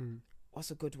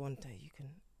what's a good one that you can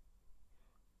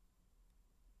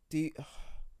do?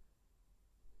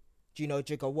 Do you know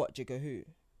Jigga What, Jigga Who?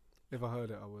 If I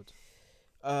heard it, I would.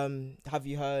 Have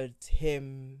you heard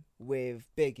him with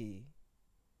Biggie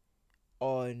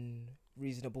on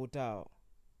Reasonable Doubt?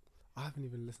 I haven't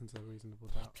even listened to Reasonable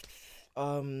Doubt.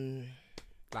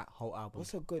 That whole album.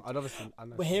 What's a good? I know.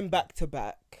 With him back to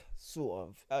back, sort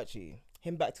of. Actually,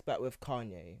 him back to back with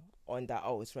Kanye on that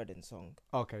Otis Redding song.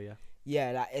 Okay, yeah.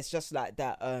 Yeah, like it's just like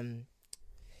that.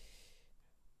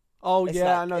 Oh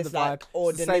yeah, I know the like, vibe.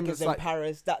 Or the niggas in like,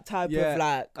 Paris, that type of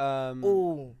like,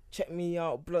 check me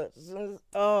out, blood.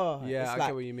 Oh, yeah, I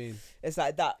get what you mean. It's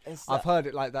like that. I've heard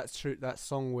it like that's true. That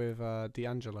song with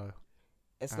D'Angelo.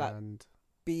 It's like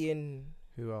being.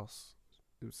 Who else?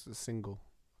 It was a single.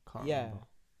 I can't remember.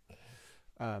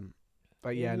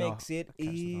 But yeah, it makes it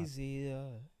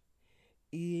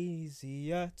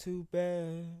easier to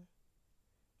bear.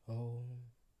 Oh.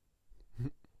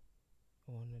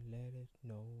 Wanna let it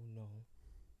no.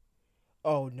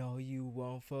 Oh no, you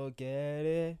won't forget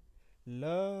it.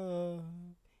 Love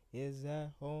is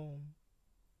at home,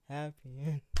 happy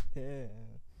and there.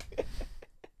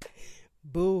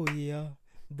 Booyah,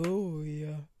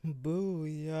 booyah,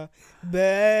 booyah,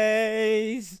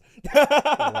 bass.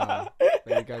 Wow.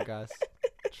 There you go, guys.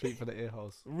 Treat for the ear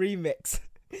holes. Remix.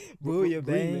 Booyah,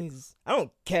 bass. I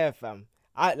don't care, fam.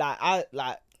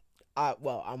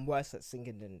 I'm worse at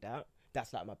singing than that.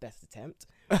 That's like my best attempt.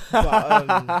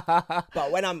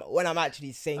 But when I'm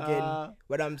actually singing,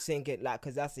 when I'm singing, like,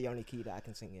 cause that's the only key that I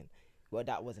can sing in. Well,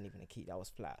 that wasn't even a key, that was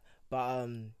flat. But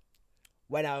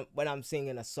when I'm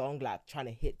singing a song, like trying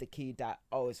to hit the key that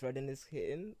Otis Redding is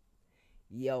hitting,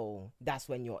 that's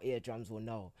when your eardrums will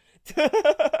know.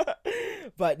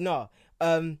 But no,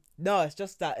 it's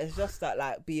just that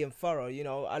like being thorough, you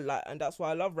know. And that's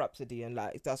why I love Rapsody, and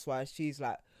like that's why she's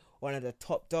like one of the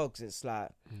top dogs. It's like.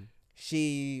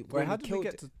 She Wait, how did we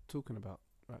get to talking about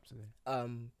Rapsody?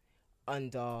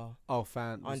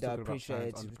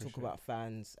 Underappreciated. We talk about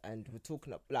fans, and we're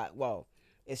talking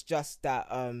it's just that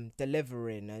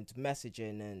delivering and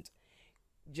messaging and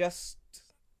just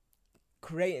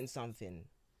creating something.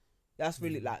 That's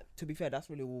really like, to be fair, that's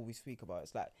really all we speak about.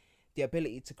 It's like the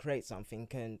ability to create something,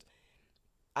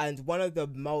 and one of the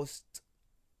most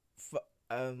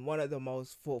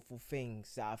thoughtful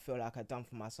things that I feel like I've done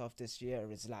for myself this year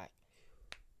is like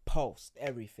post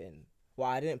everything. Well,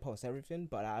 I didn't post everything,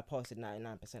 but I posted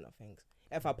 99% of things.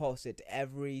 If I posted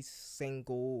every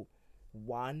single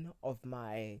one of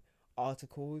my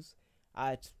articles,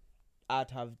 I'd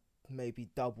have maybe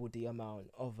double the amount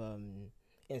of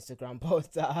Instagram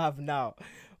posts that I have now.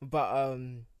 But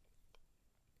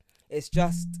it's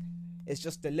just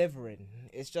delivering.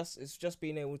 It's just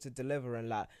being able to deliver, and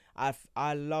like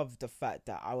I love the fact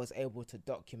that I was able to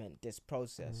document this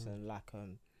process, and like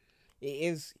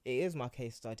it is my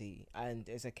case study, and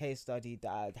it's a case study that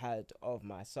I'd had of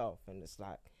myself, and it's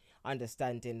like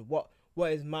understanding what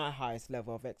is my highest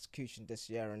level of execution this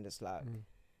year, and it's like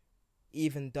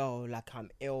even though like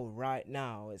I'm ill right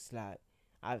now, it's like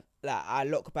I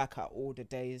look back at all the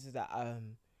days that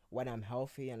when I'm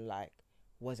healthy, and like,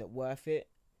 was it worth it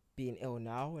being ill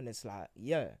now? And it's like,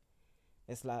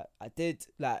 it's like I did,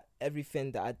 like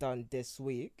everything that I done this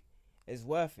week is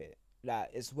worth it.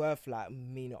 Like it's worth like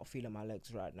me not feeling my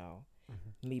legs right now,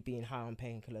 me being high on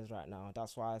painkillers right now.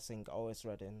 That's why I sing Otis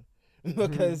Redding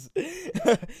because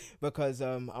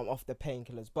I'm off the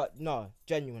painkillers. But no,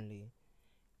 genuinely,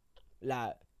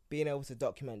 like being able to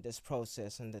document this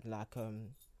process, and then like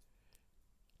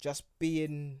just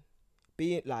being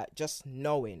like just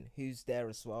knowing who's there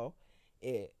as well,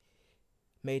 it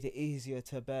made it easier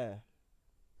to bear.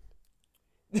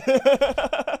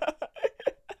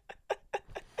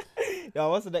 Yo,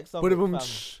 what's the next song?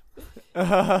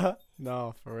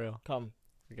 No, for real. Come.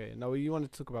 Okay. No, you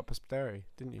wanted to talk about posterity,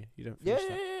 didn't you? You don't. Finish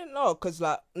that. No, cause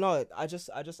like no, I just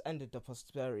ended the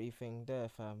posterity thing there,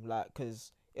 fam. Like,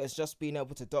 cause it's just being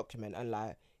able to document, and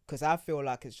like, cause I feel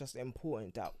like it's just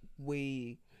important that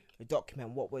we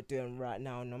document what we're doing right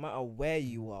now, no matter where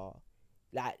you are.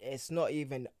 Like, it's not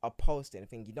even a posting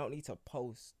thing. You don't need to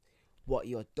post what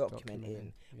you're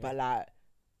documenting. Yeah. But like,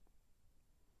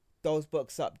 those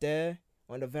books up there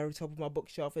on the very top of my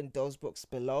bookshelf and those books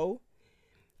below.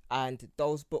 And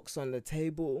those books on the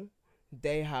table,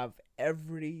 they have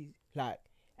everything that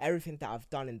I've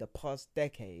done in the past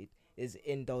decade is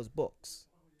in those books.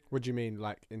 What do you mean,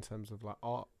 like, in terms of, like,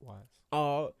 art-wise?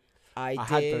 I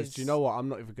had those. Do you know what? I'm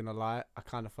not even going to lie. I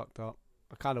kind of fucked up.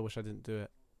 I kind of wish I didn't do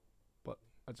it. But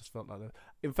I just felt like that.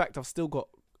 In fact, I've still got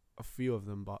a few of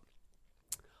them, but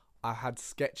I had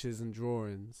sketches and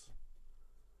drawings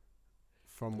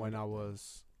from when I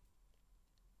was...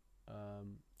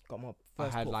 got my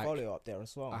first portfolio up there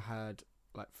as well. I had,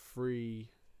 like,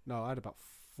 I had about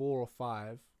 4 or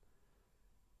 5,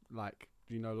 like...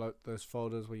 You know, those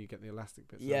folders where you get the elastic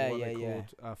bits.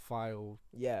 Called file.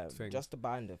 Yeah, things. Just the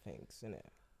binder things, innit?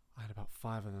 I had about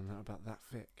 5 of them that were about that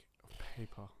thick of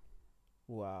paper.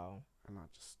 Wow. And I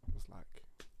just was like,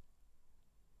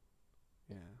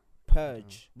 yeah.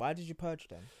 Purge. Why did you purge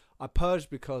them? I purged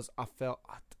because I felt,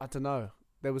 I don't know.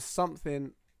 There was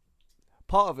something.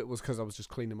 Part of it was because I was just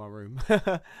cleaning my room.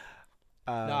 No,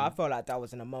 I felt like that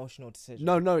was an emotional decision.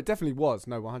 No, it definitely was.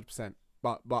 No, 100%.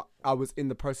 But I was in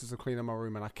the process of cleaning my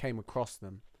room and I came across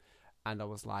them, and I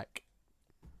was like,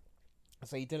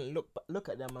 so you didn't look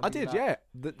at them? And I did, like, yeah.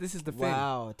 This is the thing.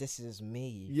 Wow, this is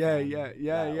me. Yeah.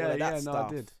 No, I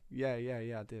did. Yeah,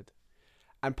 I did.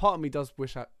 And part of me does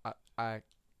wish I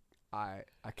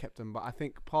kept them, but I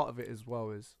think part of it as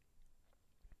well is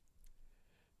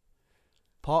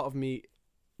part of me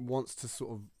wants to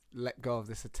sort of let go of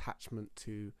this attachment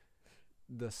to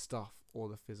the stuff or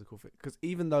the physical thing, because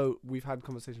even though we've had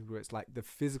conversations where it's like the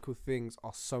physical things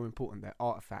are so important, they're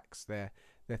artifacts, they're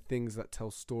things that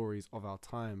tell stories of our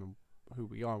time and who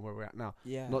we are and where we're at now.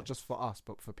 Yeah, not just for us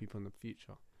but for people in the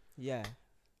future. Yeah.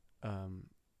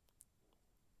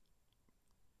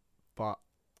 But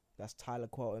that's Tyler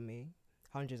quoting me.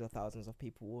 Hundreds of thousands of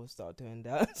people will start doing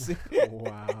that.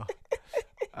 Wow.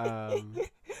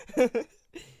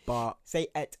 But say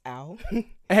et al. You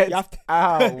have to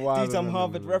wow, do some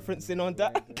Harvard referencing on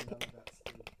that.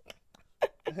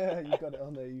 You got it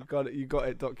on there. You got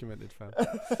it documented, fam.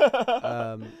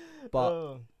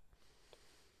 But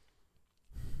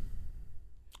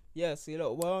yeah, see,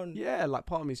 look, well, yeah, like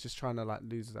part of me is just trying to like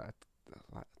lose that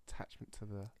like attachment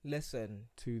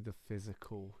to the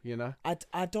physical, you know.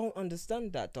 I don't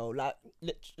understand that though. Like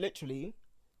literally,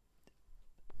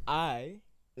 I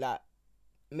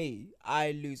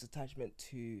lose attachment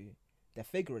to the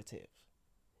figurative.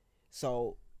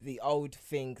 So the old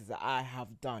things that I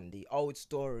have done, the old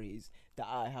stories that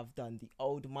I have done, the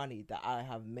old money that I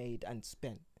have made and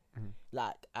spent,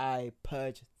 like I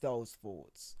purge those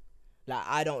thoughts. Like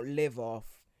I don't live off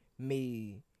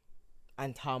me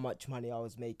and how much money I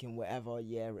was making whatever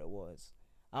year it was.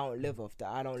 I don't live off that.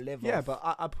 I don't live off. Yeah, but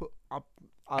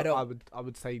I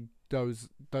would say those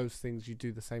things you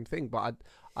do the same thing, but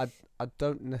I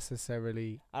don't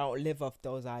necessarily. I don't live off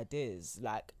those ideas.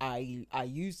 Like I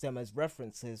use them as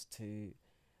references to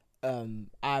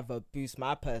either boost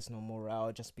my personal morale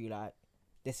or just be like,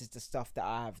 this is the stuff that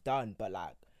I have done. But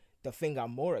like the thing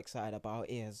I'm more excited about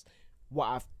is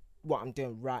what I'm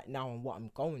doing right now and what I'm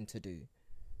going to do.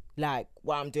 Like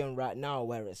what I'm doing right now,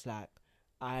 where it's like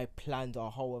I planned a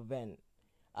whole event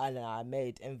and I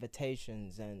made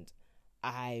invitations and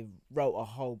I wrote a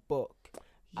whole book.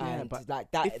 Yeah, and but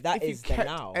like that is the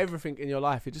now. Everything in your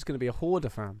life, you're just gonna be a hoarder,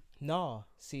 fam. No,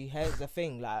 see, here's the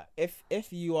thing. Like, if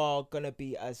you are gonna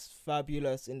be as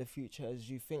fabulous in the future as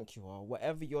you think you are,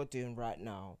 whatever you're doing right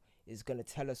now is gonna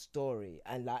tell a story.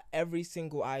 And like every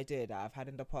single idea that I've had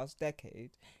in the past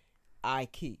decade, I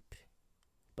keep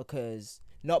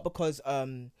not because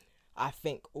I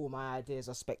think all my ideas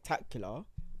are spectacular,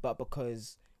 but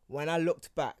because when I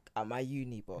looked back at my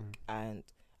uni book and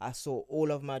I saw all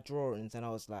of my drawings and I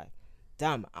was like,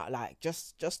 damn,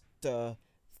 just the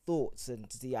thoughts and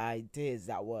the ideas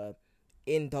that were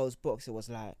in those books, it was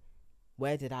like,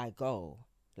 where did I go?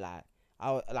 Like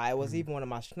it was even one of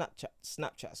my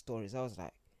Snapchat stories. I was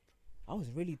like, I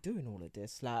was really doing all of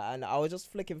this. Like, and I was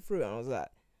just flicking through it and I was like,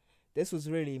 this was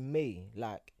really me.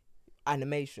 Like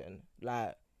animation,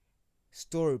 like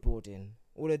storyboarding,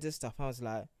 all of this stuff. I was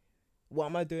like, what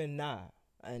am I doing now?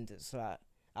 And it's like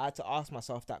I had to ask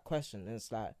myself that question. And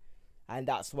it's like, and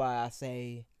that's why I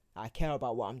say I care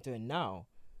about what I'm doing now.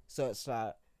 So it's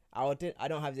like I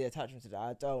don't have the attachment to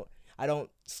that. I don't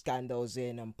scan those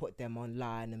in and put them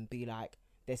online and be like,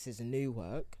 this is new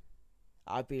work.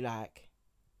 I'd be like,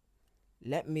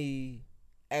 let me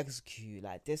execute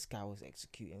like this guy was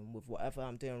executing with whatever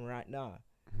I'm doing right now,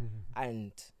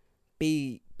 and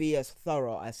be as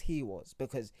thorough as he was,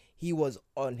 because he was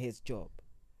on his job.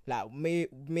 Like me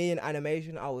in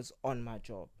animation, I was on my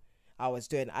job. I was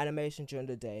doing animation during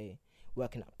the day.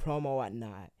 working at promo at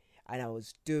night, and I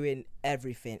was doing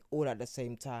everything all at the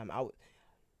same time. I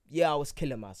was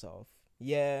killing myself.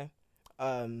 Yeah,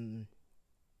 my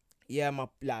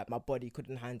body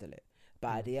couldn't handle it.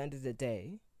 But at the end of the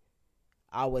day,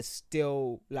 I was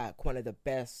still like one of the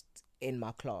best in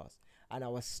my class, and I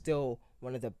was still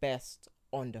one of the best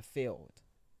on the field.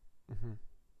 Mm-hmm.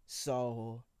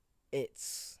 So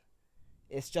it's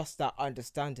just that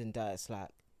understanding that it's like,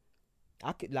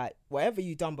 I could, like, whatever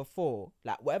you've done before,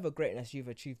 like whatever greatness you've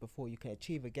achieved before, you can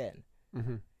achieve again.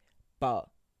 Mm-hmm. But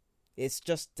it's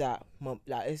just that,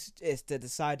 like, it's the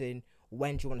deciding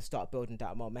when do you want to start building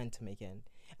that momentum again,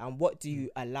 and what do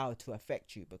you allow to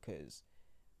affect you? Because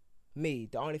me,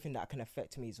 the only thing that can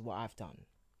affect me is what I've done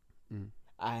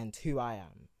and who I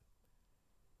am.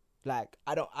 Like,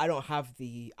 I don't have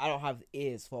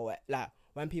ears for it. Like,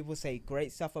 when people say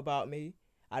great stuff about me,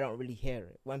 I don't really hear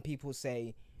it. When people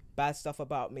say bad stuff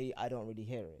about me, I don't really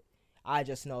hear it. I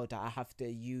just know that I have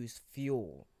to use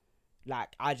fuel. Like,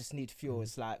 I just need fuel.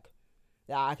 It's like,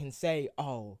 I can say,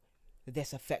 oh,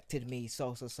 this affected me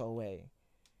so way.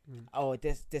 Oh,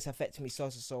 this affected me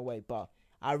so way. But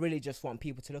I really just want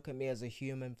people to look at me as a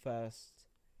human first,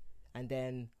 and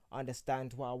then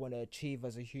understand what I want to achieve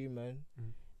as a human,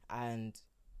 and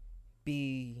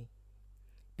be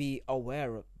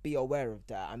aware of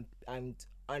that, and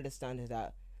understanding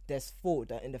that there's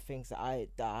thought in the things that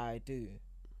I do.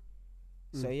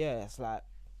 So yeah, it's like,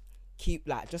 keep,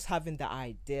 like, just having the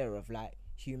idea of like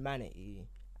humanity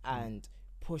and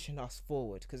pushing us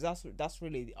forward, because that's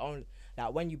really the only,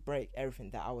 like, when you break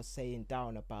everything that I was saying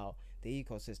down about the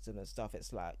ecosystem and stuff,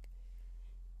 it's like,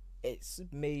 it's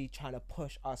me trying to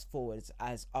push us forward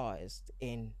as artists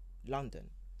in London.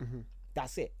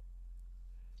 That's it.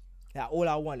 Like, all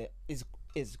I want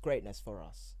is greatness for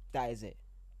us. That is it.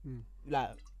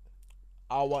 Like,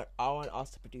 I want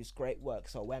us to produce great work,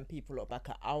 so when people look back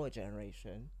at our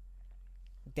generation,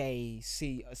 they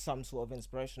see some sort of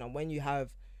inspiration. And when you have,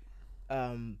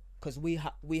 because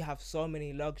we have so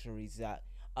many luxuries that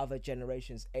other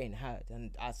generations ain't had,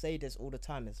 and I say this all the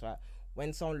time, it's like,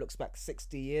 when someone looks back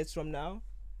 60 years from now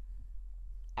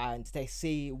and they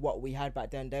see what we had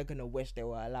back then, they're gonna wish they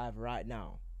were alive right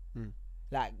now.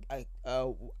 Like,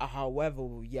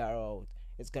 however year old,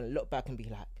 it's gonna look back and be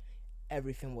like,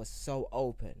 everything was so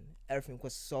open, everything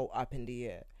was so up in the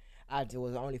air, and it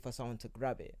was only for someone to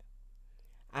grab it.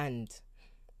 And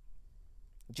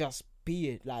just be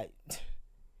it, like,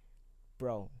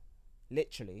 bro,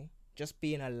 literally, just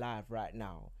being alive right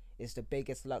now is the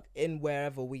biggest luck in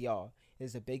wherever we are,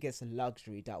 is the biggest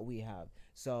luxury that we have.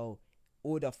 So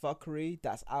all the fuckery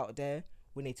that's out there,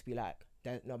 we need to be like,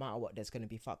 no matter what, there's gonna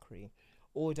be fuckery.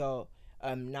 All the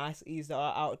niceties that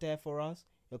are out there for us,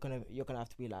 you're gonna have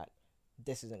to be like,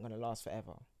 this isn't gonna last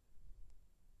forever.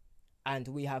 And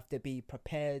we have to be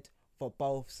prepared for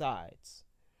both sides.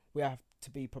 We have to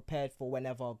be prepared for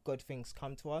whenever good things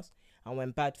come to us and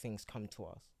when bad things come to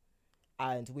us.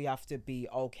 And we have to be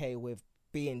okay with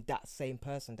being that same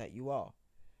person that you are.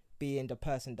 Being the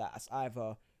person that's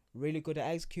either really good at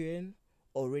executing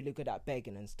or really good at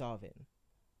begging and starving.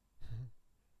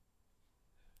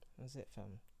 That's it,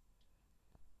 fam.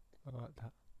 I like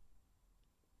that.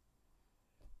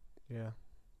 Yeah.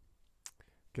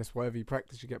 Guess whatever you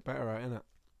practice, you get better at, innit?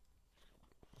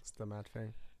 That's the mad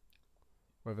thing.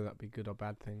 Whether that be good or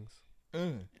bad things.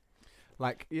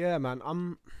 Like, yeah, man,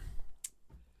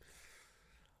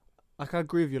 like, I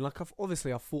agree with you. Like, I've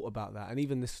thought about that, and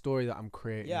even this story that I'm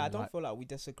creating. Yeah, I don't feel like we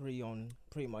disagree on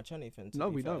pretty much anything. No,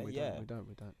 we don't. We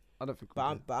don't. I don't think.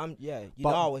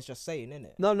 I was just saying,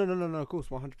 innit? No. Of course,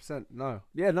 100%. No.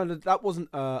 Yeah, no, that wasn't.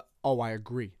 I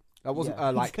agree. That wasn't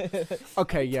like.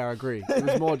 Okay, yeah, I agree. It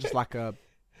was more just like a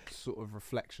sort of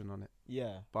reflection on it.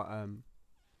 Yeah. But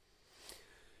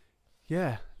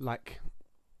yeah, like,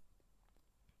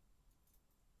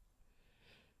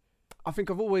 I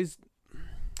think I've always,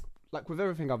 like, with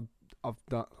everything I've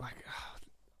done, like,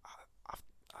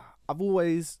 I've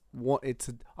always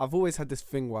had this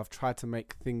thing where I've tried to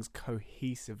make things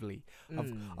cohesively.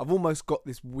 I've almost got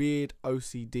this weird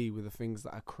OCD with the things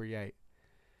that I create,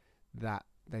 that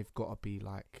they've got to be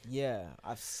like. Yeah,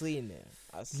 I've seen it.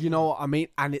 You know what I mean?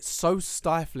 And it's so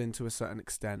stifling to a certain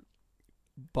extent,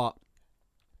 but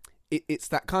it's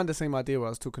that kind of same idea where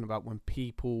I was talking about, when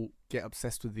people get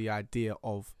obsessed with the idea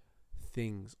of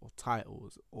things or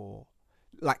titles, or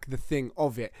like the thing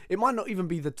of it. It might not even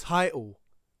be the title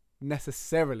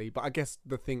necessarily, but I guess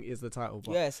the thing is the title.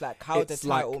 But yeah, it's like how the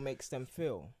title makes them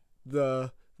feel.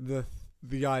 The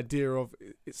idea of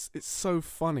it's so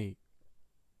funny.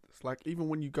 It's like, even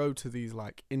when you go to these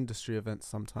like industry events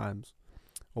sometimes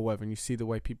or whatever, and you see the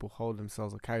way people hold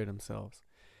themselves or carry themselves,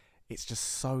 it's just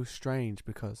so strange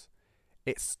because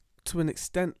it's, to an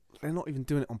extent, they're not even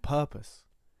doing it on purpose.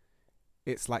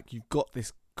 It's like you've got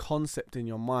this concept in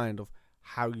your mind of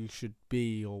how you should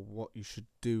be or what you should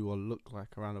do or look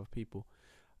like around other people.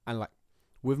 And like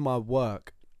with my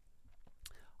work,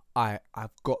 I've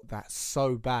got that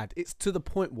so bad. It's to the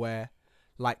point where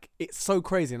like it's so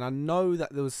crazy. And I know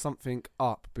that there was something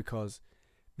up because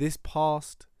this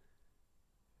past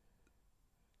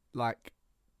like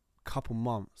couple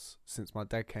months since my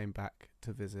dad came back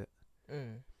to visit,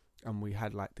 and we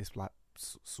had like this like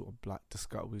sort of like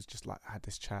discuss. We was just like had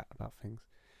this chat about things.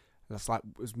 And that's like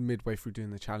it was midway through doing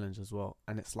the challenge as well,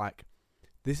 and it's like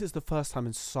this is the first time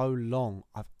in so long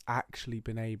I've actually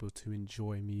been able to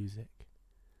enjoy music,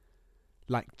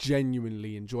 like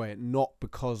genuinely enjoy it, not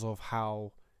because of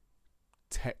how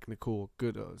technical or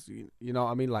good it was. You know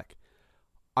what I mean? Like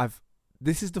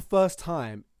this is the first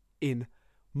time in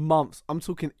months, I'm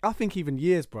talking, I think even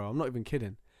years, bro, I'm not even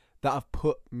kidding, that I've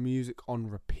put music on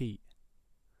repeat.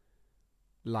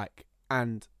 Like,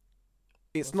 and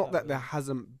it's what's not that there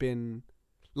hasn't been,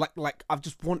 like I've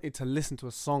just wanted to listen to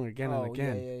a song again and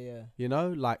again. Yeah. You know,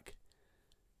 like,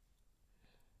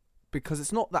 because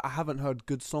it's not that I haven't heard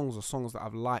good songs or songs that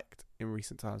I've liked in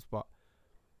recent times, but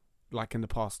like in the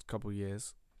past couple of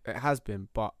years, it has been,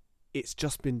 but it's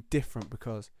just been different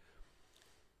because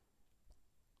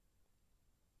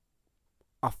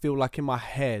I feel like in my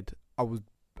head,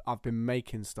 I've been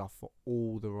making stuff for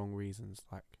all the wrong reasons,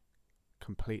 like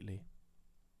completely.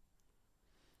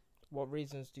 What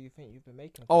reasons do you think you've been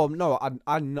making? Oh no,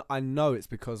 I know it's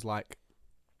because like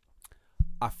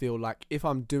I feel like if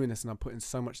I'm doing this and I'm putting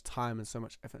so much time and so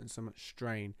much effort and so much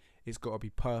strain, it's got to be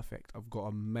perfect. I've got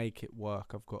to make it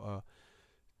work. I've got to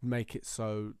make it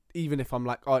so even if I'm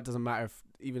like, oh, it doesn't matter if,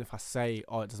 even if I say,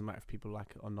 oh, it doesn't matter if people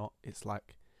like it or not, it's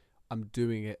like I'm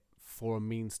doing it for a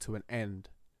means to an end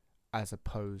as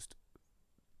opposed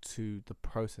to the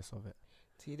process of it.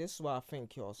 See, this is why I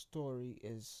think your story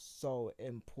is so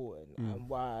important and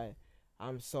why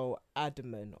I'm so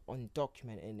adamant on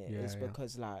documenting it is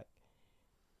because like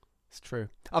it's true.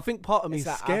 I think part of me is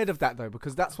like scared of that though,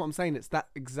 because that's what I'm saying. It's that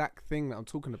exact thing that I'm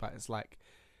talking about. It's like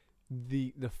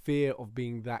the fear of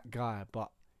being that guy,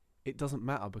 but it doesn't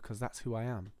matter because that's who I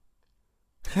am.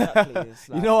 Exactly. It's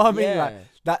like, you know what I mean? Yeah.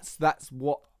 Like that's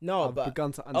what I've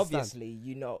begun to understand. Obviously,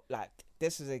 you know, like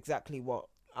this is exactly what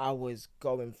I was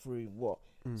going through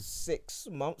 6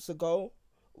 months ago,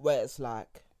 where it's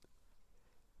like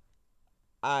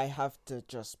I have to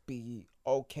just be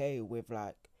okay with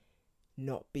like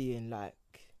not being like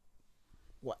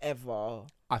whatever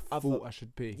I thought I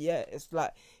should be. Yeah, it's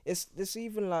like it's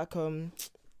even like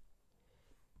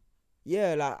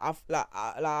yeah, like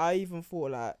I even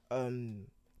thought like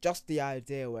just the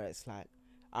idea where it's like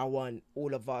I want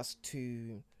all of us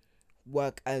to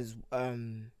work as a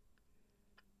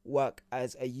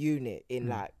unit in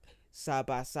like side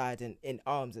by side and in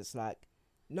arms. It's like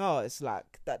no, it's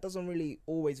like that doesn't really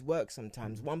always work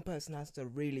sometimes. One person has to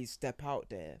really step out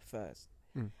there first,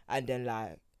 and then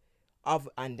like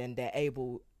and then they're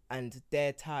able, and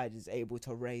their tide is able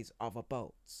to raise other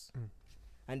boats,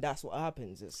 and that's what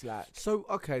happens. It's like so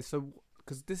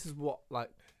because this is what like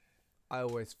I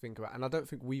always think about, and I don't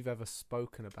think we've ever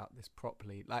spoken about this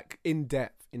properly, like in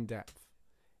depth.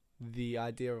 The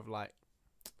idea of like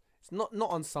it's not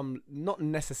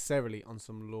necessarily on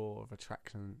some law of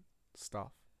attraction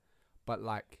stuff, but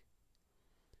like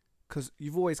because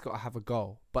you've always got to have a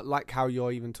goal, but like how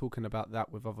you're even talking about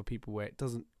that with other people where it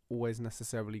doesn't always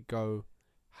necessarily go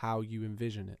how you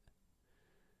envision it,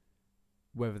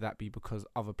 whether that be because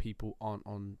other people aren't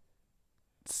on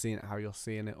seeing it how you're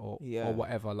seeing it or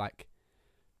whatever. Like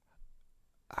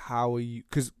how are you,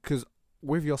 because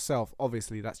with yourself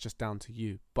obviously that's just down to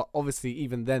you, but obviously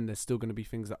even then there's still going to be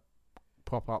things that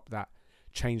pop up that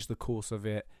change the course of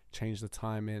it, change the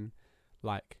timing.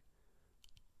 Like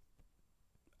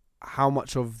how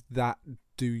much of that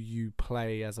do you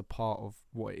play as a part of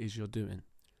what it is you're doing?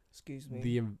 Excuse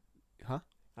me.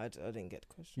 I didn't get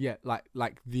the question. Yeah,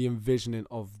 like the envisioning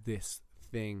of this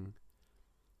thing,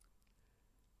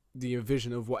 the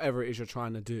envision of whatever it is you're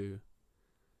trying to do.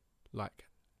 Like,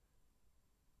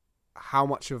 how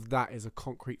much of that is a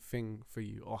concrete thing for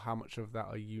you, or how much of that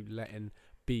are you letting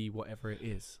be whatever it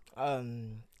is?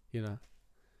 You know,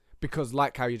 because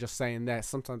like how you're just saying there,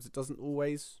 sometimes it doesn't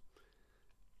always.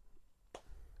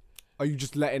 Are you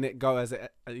just letting it go as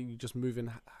it? Are you just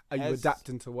moving? Are you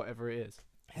adapting to whatever it is?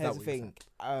 Here's the thing.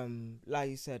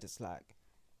 Like you said, it's like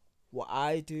what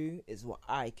I do is what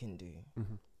I can do.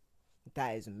 Mm-hmm.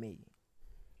 That is me.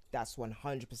 That's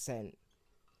 100%.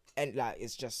 And like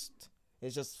it's just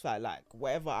like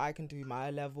whatever I can do,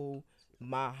 my level,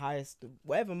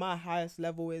 whatever my highest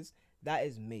level is, that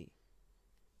is me.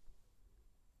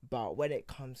 But when it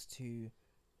comes to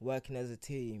working as a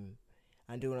team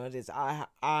and doing all this,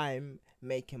 I'm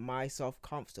making myself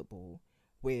comfortable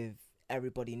with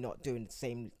everybody not doing the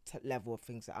same level of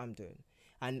things that I'm doing.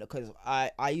 And because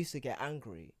I used to get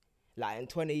angry, like in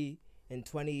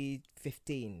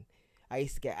 2015, I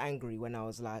used to get angry when I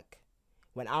was like,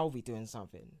 when I'll be doing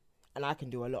something and I can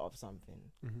do a lot of something.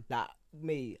 Mm-hmm. Like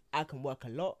me, I can work a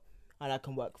lot and I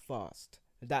can work fast.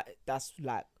 That's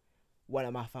like one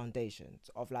of my foundations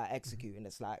of like executing. Mm-hmm.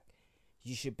 It's like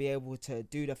you should be able to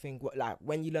do the thing. Like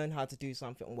when you learn how to do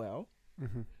something well,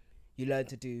 mm-hmm. you learn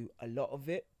to do a lot of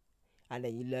it, and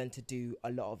then you learn to do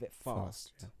a lot of it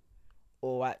fast. Yeah.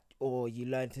 Or you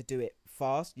learn to do it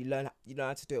fast. You learn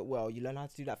how to do it well. You learn how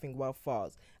to do that thing well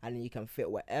fast, and then you can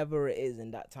fit whatever it is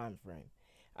in that time frame.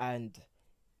 And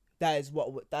that is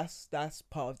that's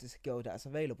part of the skill that's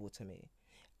available to me.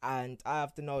 And I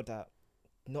have to know that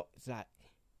not like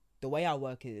the way I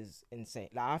work is insane.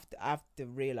 Like I have to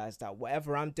realize that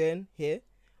whatever I'm doing here,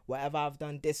 whatever I've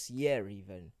done this year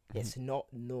even, mm-hmm. it's not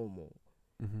normal.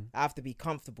 Mm-hmm. I have to be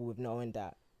comfortable with knowing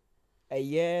that a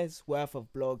year's worth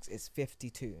of blogs is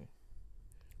 52.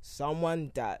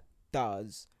 Someone that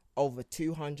does over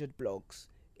 200 blogs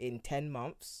in 10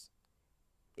 months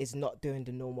is not doing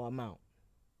the normal amount.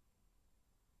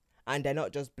 And they're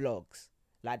not just blogs.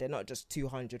 Like, they're not just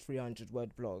 200, 300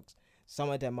 word blogs. Some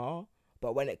of them are.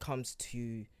 But when it comes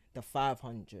to the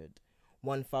 500,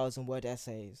 1,000 word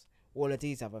essays, all of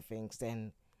these other things,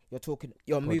 then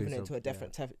you're moving into a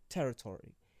different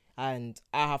territory. And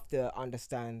I have to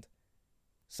understand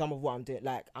some of what I'm doing.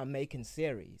 Like, I'm making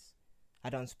series. I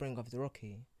done Spring of the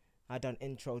Rookie. I done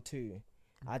Intro 2.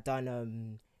 I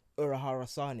done Urahara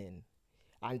Sanin.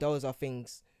 And those are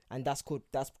things, and that's called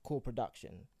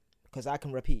production. Because I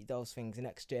can repeat those things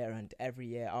next year and every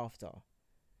year after.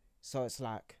 So it's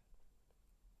like,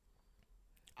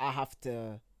 I have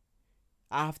to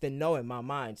know in my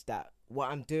mind that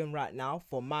what I'm doing right now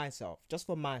for myself, just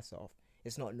for myself,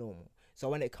 it's not normal. So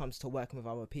when it comes to working with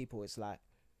other people, it's like,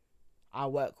 I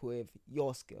work with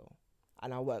your skill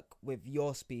and I work with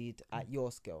your speed at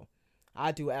your skill.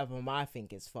 I do whatever I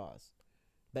think is fast.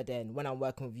 But then when I'm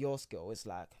working with your skill, it's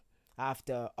like I have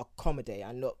to accommodate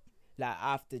and not like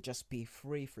I have to just be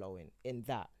free flowing in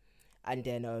that. And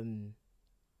then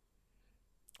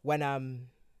when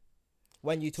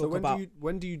you talk about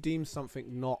when do you deem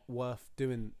something not worth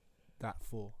doing that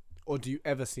for, or do you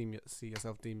ever see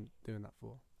yourself doing that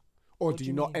for, or do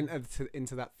you not enter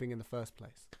into that thing in the first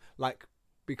place? Like,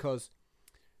 because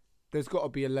there's got to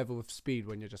be a level of speed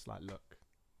when you're just like, look,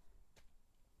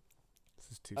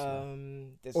 this is too slow.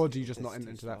 Or do you just not enter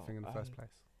into that thing in the first place?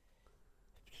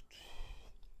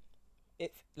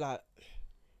 If like,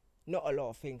 not a lot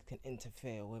of things can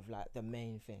interfere with like the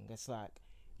main thing. It's like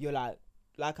you're like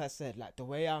I said, like the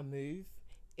way I move,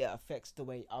 it affects the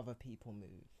way other people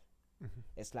move. Mm-hmm.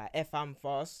 It's like if I'm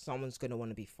fast, someone's gonna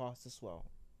want to be fast as well.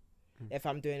 Mm-hmm. If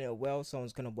I'm doing it well,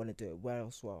 someone's gonna want to do it well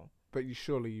as well. But you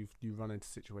run into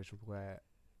situations where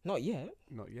not yet.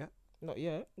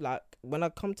 Like when I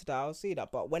come to that, I'll see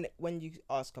that. But when you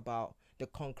ask about the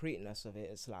concreteness of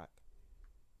it, it's like,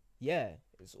 yeah,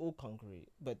 it's all concrete.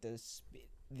 But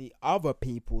the other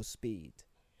people's speed,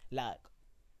 like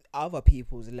other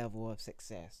people's level of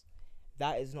success,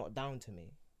 that is not down to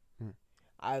me.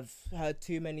 I've heard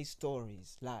too many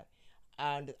stories, like,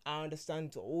 and I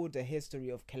understand all the history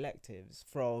of collectives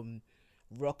from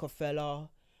Rockefeller,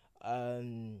 all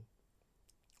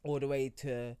the way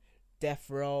to Death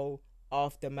Row,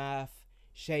 Aftermath,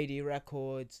 Shady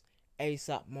Records,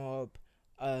 ASAP Mob,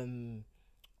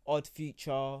 Odd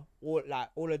Future, all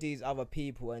of these other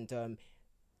people, and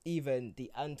even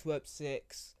the Antwerp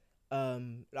Six.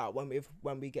 Like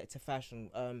when we get to fashion,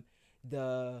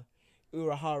 the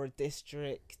Urahara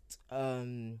District,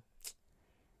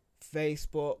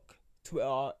 Facebook,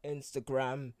 Twitter,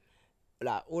 Instagram,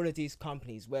 like all of these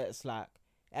companies where it's like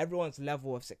everyone's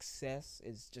level of success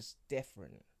is just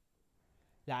different.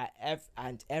 Like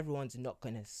and everyone's not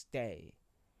gonna stay,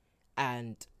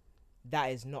 and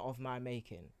that is not of my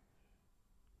making.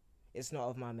 It's not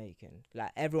of my making.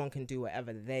 Like everyone can do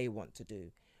whatever they want to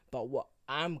do, but what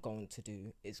I'm going to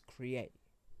do is create.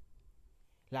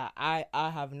 Like I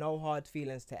have no hard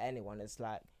feelings to anyone. It's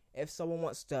like if someone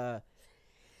wants to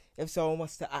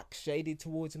act shady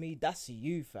towards me, that's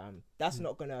you, fam. That's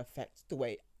not gonna affect the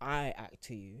way I act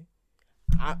to you.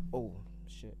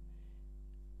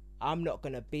 I'm not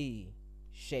gonna be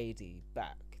shady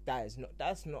back. That's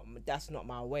not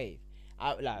my wave.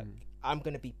 I'm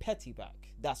gonna be petty back.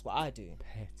 That's what I do.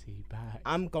 Petty back.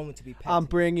 I'm going to be petty. I'm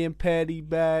bringing petty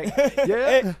back.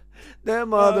 Yeah.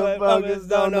 Them motherfuckers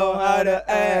don't know how to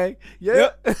act.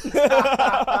 Yeah.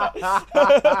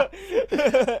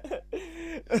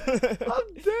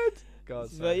 I'm dead. God,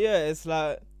 but yeah, it's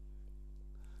like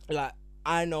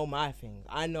I know my things.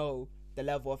 I know the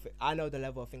level of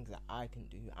things that I can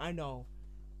do. I know,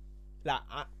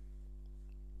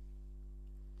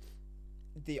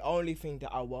 the only thing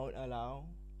that I won't allow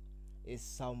is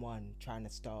someone trying to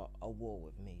start a war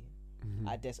with me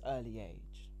at this early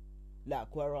age.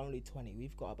 Like, we're only 20.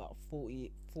 We've got about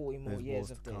 40 more There's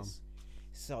years of this. Come.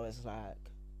 So it's like,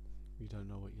 you don't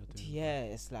know what you're doing. Yeah,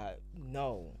 it's like,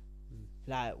 no.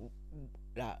 Like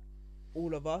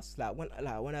all of us,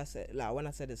 when I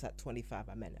said this at 25,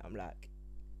 I meant it. I'm like,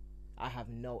 I have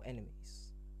no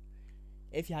enemies.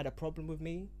 If you had a problem with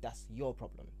me, that's your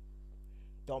problem.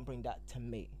 Don't bring that to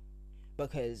me.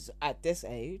 Because at this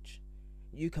age,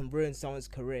 you can ruin someone's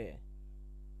career.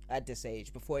 At this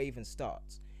age, before it even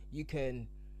starts, you can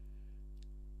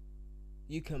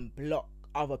block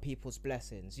other people's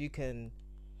blessings.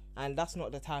 And that's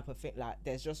not the type of thing. Like,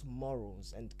 there's just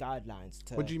morals and guidelines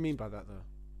to. What do you mean by that, though?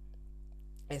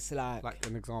 It's like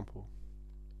an example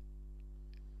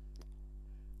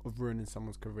of ruining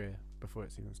someone's career before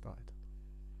it's even started.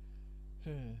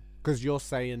 Because you're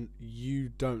saying you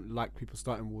don't like people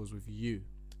starting wars with you.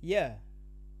 Yeah.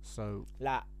 So.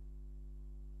 Like.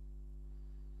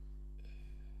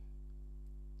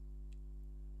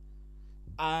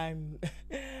 I'm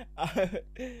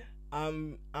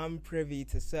privy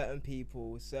to certain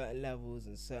people, certain levels,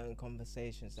 and certain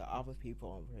conversations that other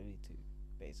people aren't privy to,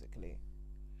 basically.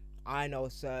 I know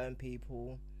certain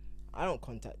people. I don't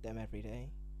contact them every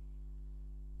day.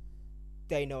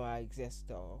 They know I exist,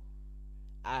 though.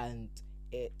 And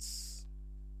it's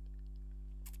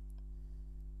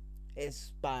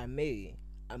by me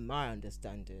and my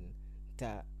understanding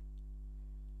that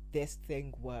this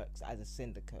thing works as a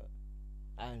syndicate.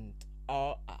 And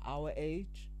at our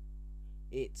age,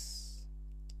 it's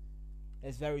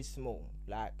very small.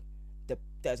 Like,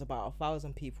 there's about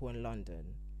 1,000 people in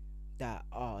London that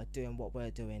are doing what we're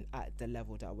doing at the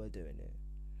level that we're doing it.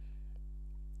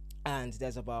 And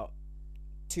there's about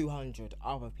 200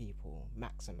 other people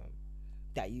maximum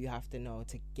that you have to know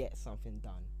to get something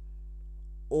done,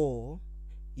 or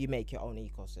you make your own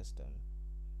ecosystem.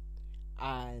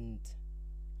 And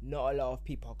not a lot of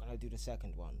people are gonna do the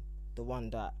second one, the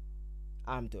one that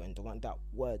I'm doing, the one that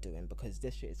we're doing, because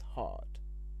this shit is hard.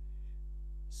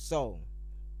 So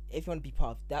if you want to be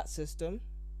part of that system,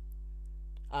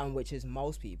 which is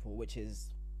most people, which is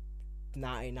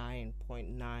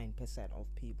 99.9%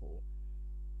 of people,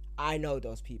 I know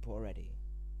those people already.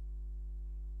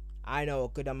 I know a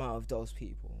good amount of those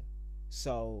people.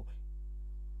 So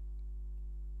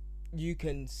you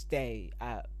can stay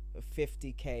at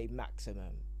 50k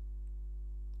maximum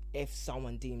if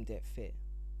someone deemed it fit.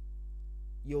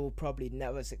 You'll probably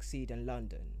never succeed in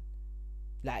London.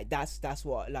 Like, that's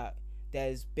what, like,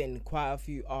 there's been quite a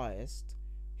few artists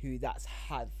who that's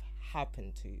have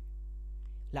happened to.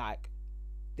 Like,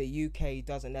 the UK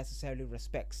doesn't necessarily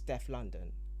respect Steph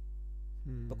London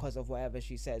because of whatever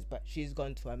she says, but she's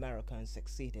gone to America and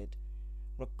succeeded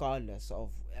regardless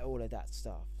of all of that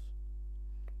stuff.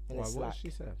 And what like, she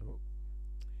said?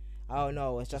 I don't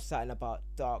know, it's just something about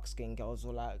dark skinned girls,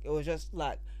 or like, it was just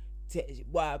like,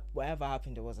 whatever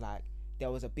happened, it was like, there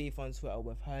was a beef on Twitter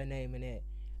with her name in it,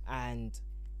 and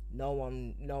no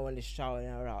one is shouting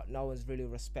her out. No one's really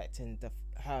respecting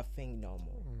her thing no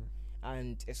more.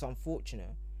 And it's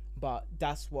unfortunate, but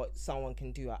that's what someone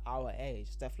can do at our age.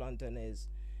 Steph London is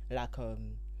like,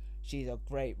 she's a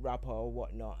great rapper or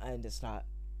whatnot, and it's like,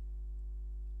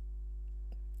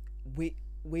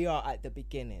 we are at the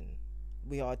beginning.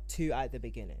 We are two at the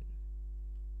beginning.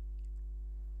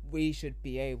 We should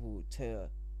be able to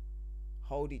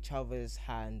hold each other's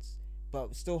hands,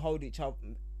 but still hold each other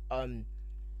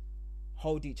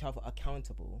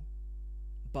accountable.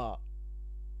 But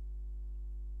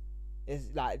it's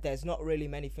like, there's not really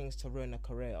many things to ruin a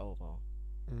career over.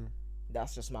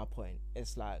 That's just my point.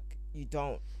 It's like, you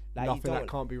don't, like, nothing that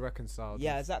can't be reconciled.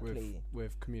 Yeah, exactly.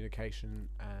 With communication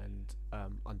and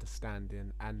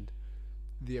understanding and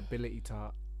the ability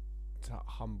to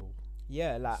humble.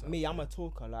 Yeah, like me, I'm a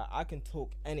talker. Like, I can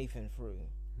talk anything through.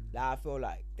 Like, I feel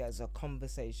like there's a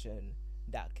conversation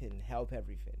that can help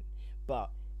everything. But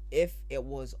if it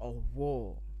was a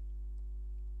war,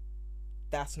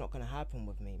 that's not gonna happen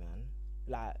with me, man.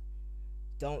 Like,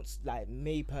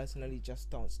 me personally,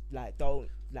 just don't,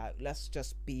 let's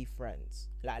just be friends.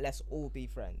 Like, let's all be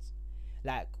friends.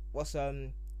 Like, what's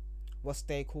what's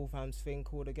Stay Cool Fam's thing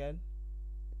called again?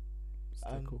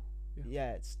 Stay Cool.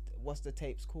 Yeah, it's what's the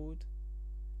tapes called?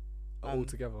 All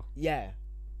Together. Yeah,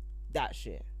 that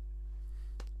shit.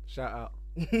 Shout out.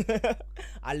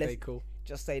 Stay Cool.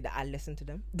 Just say that I listen to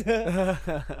them.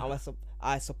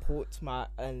 I support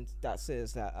and that's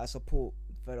it. Like I support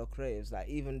fellow creatives. Like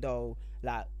even though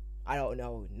like I don't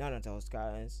know none of those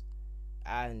guys,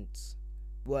 and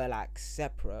we're like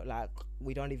separate. Like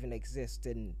we don't even exist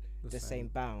in the same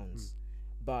bounds.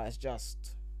 But it's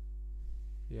just.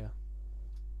 Yeah.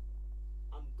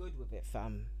 I'm good with it,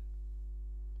 fam.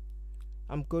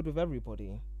 I'm good with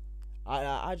everybody.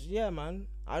 Yeah, man.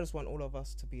 I just want all of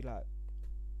us to be like,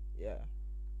 yeah,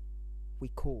 we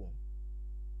cool.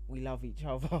 We love each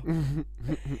other.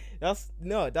 That's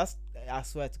I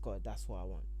swear to God, that's what I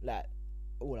want. Like,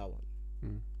 all I want.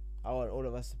 I want all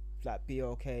of us to like be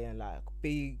okay and like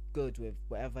be good with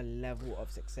whatever level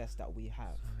of success that we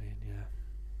have. I mean,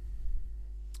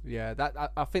 yeah.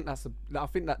 I think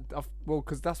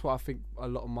because that's what I think a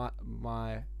lot of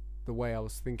my the way I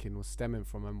was thinking was stemming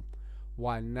from, and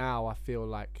why now I feel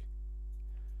like,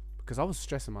 because I was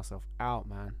stressing myself out,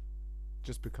 man,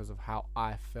 just because of how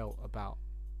I felt about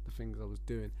the things I was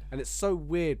doing. And it's so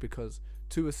weird because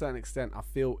to a certain extent I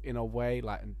feel in a way,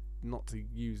 like, not to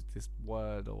use this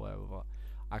word or whatever, but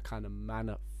I kind of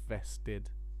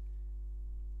manifested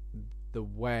the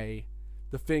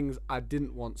things I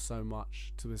didn't want so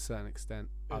much to a certain extent.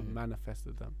 I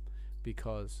manifested them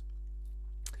because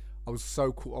I was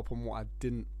so caught up on what I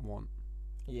didn't want.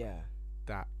 Yeah.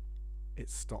 That it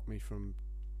stopped me from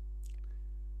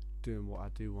doing what I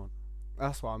do want.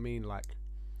 That's what I mean. Like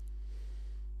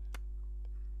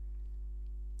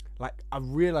I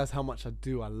realize how much I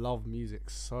do. I love music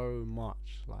so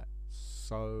much. Like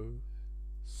so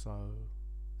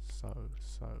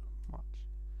much.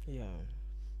 Yeah.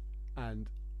 And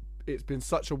it's been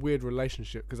such a weird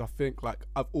relationship because I think like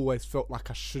I've always felt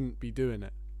like I shouldn't be doing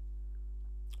it.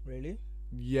 Really?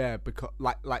 Yeah, because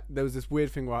like there was this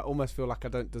weird thing where I almost feel like I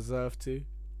don't deserve to.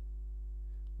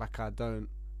 Like I don't.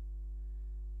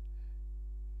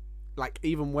 Like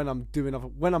even when I'm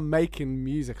when I'm making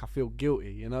music, I feel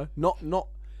guilty. You know, not.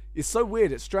 It's so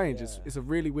weird. It's strange. Yeah. It's a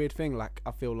really weird thing. Like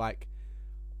I feel like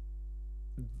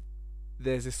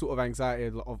there's this sort of anxiety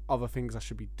of other things I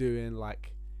should be doing.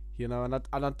 Like, you know, and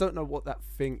I don't know what that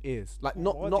thing is. Like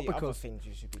not because other things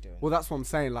you should be doing. Well, that's what I'm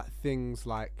saying. Like things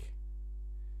like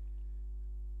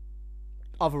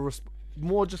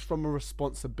more just from a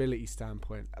responsibility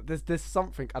standpoint. There's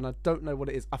something, and I don't know what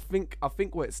it is. I think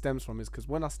where it stems from is because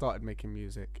when I started making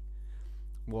music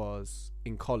was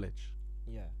in college.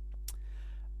 Yeah.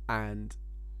 And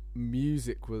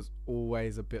music was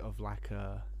always a bit of like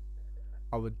I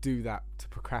would do that to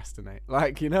procrastinate,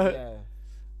 like, you know.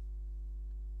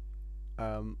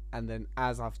 Yeah. And then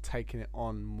as I've taken it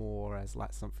on more as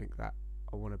like something that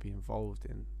I want to be involved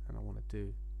in and I want to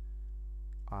do,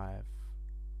 I've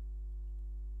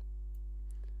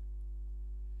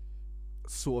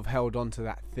sort of held on to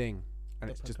that thing, and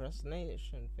the it's just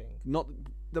procrastination thing. Not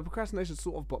the procrastination,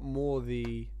 sort of, but more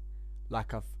the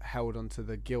like I've held on to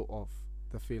the guilt of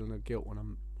the feeling of guilt when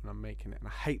I'm making it, and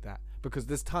I hate that because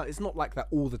this time it's not like that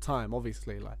all the time.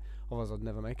 Obviously, like otherwise I'd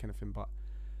never make anything. But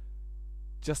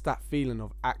just that feeling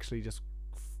of actually just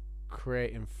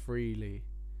creating freely,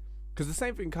 because the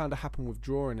same thing kind of happened with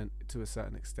drawing to a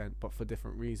certain extent, but for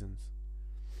different reasons.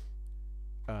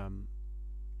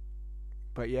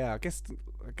 But yeah, I guess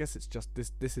it's just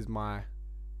this is my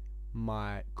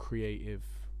creative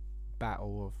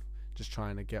battle of just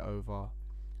trying to get over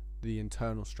the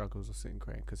internal struggles of sitting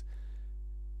creating, because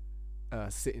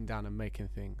sitting down and making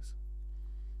things,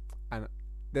 and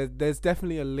there's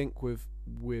definitely a link with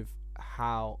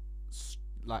how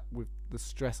like with the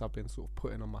stress I've been sort of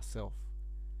putting on myself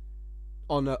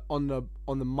on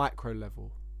the micro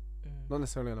level, not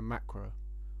necessarily on a macro,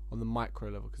 on the micro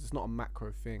level, because it's not a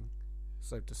macro thing,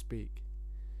 so to speak.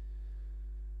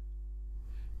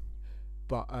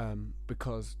 But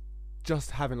because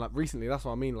just having like recently, that's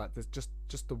what I mean. Like there's just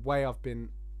the way I've been.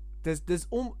 It's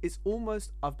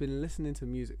almost I've been listening to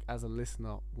music as a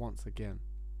listener once again.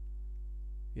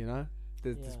 You know,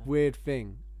 there's this weird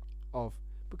thing of,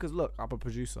 because look, I'm a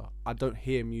producer. I don't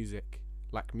hear music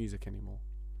like music anymore.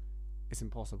 It's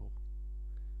impossible.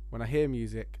 When I hear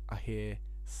music, I hear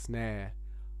snare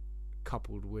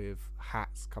coupled with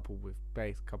hats, coupled with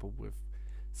bass, coupled with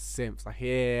synths. I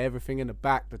hear everything in the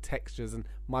back, the textures, and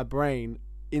my brain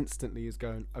instantly is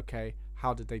going, okay,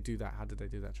 how did they do that? How did they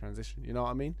do that transition? You know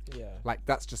what I mean? Yeah. Like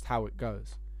that's just how it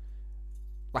goes.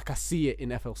 Like I see it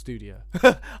in FL Studio.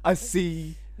 I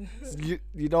see, you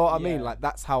know what I mean? Like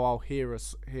that's how I'll hear a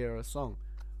song.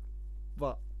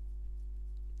 But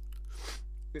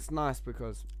it's nice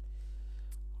because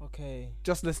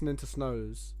just listening to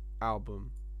Snow's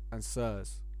album and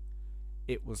Sir's,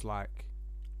 it was like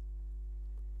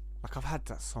I've had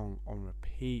that song on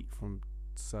repeat from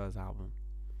Sir's album.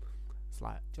 It's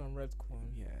like John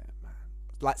Redcorn. Yeah, man.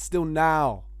 Like still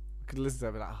now, I could listen to it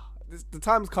and be like, the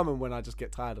time's coming when I just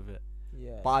get tired of it.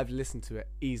 Yeah. But I've listened to it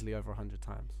easily over 100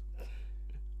 times.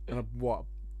 And I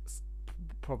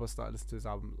probably started listening to his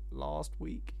album last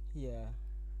week. Yeah.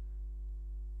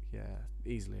 Yeah,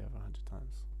 easily over 100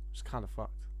 times. It's kind of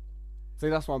fucked. See,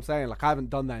 that's what I'm saying. Like, I haven't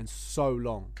done that in so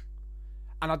long.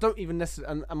 And I don't even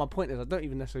necessarily... And my point is, I don't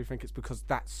even necessarily think it's because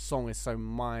that song is so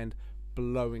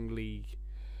mind-blowingly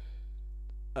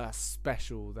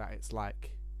special that it's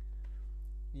like...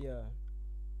 Yeah.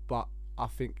 But I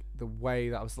think the way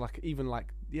that I was like... Even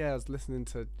like... Yeah, I was listening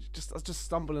to... I was just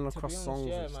stumbling across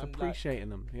songs and just appreciating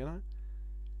them, you know?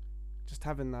 Just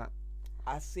having that...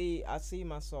 I see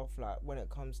myself, like, when it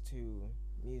comes to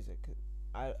music...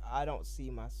 I don't see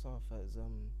myself as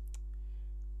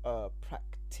a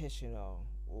practitioner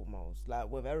almost. Like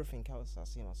with everything else, I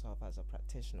see myself as a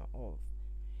practitioner of,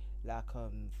 like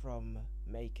from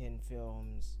making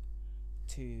films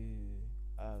to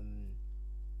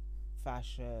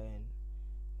fashion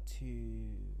to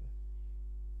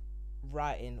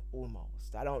writing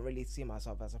almost. I don't really see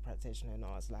myself as a practitioner in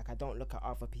arts. Like I don't look at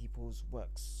other people's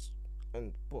works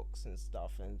and books and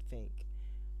stuff and think,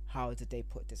 how did they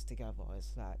put this together?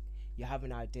 It's like you have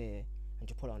an idea and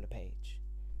you put it on the page.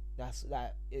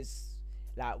 That is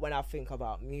like when I think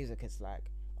about music, it's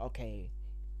like, okay,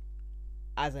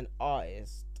 as an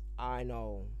artist, I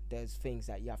know there's things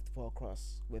that you have to put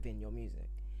across within your music.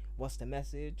 What's the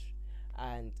message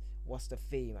and what's the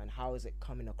theme and how is it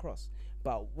coming across?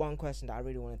 But one question that I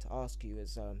really wanted to ask you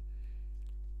is,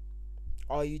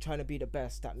 are you trying to be the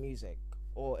best at music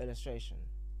or illustration?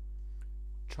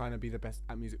 Trying to be the best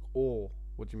at music, or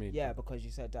what do you mean? Yeah, because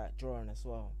you said that drawing as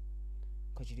well.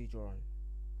 Because you do drawing.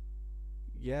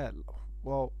 Yeah,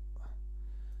 well.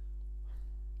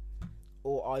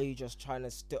 Or are you just trying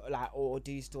to still or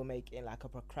do you still make it in like a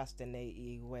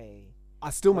procrastinating way?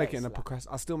 I still make it in a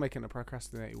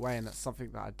procrastinating way, and that's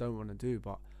something that I don't want to do.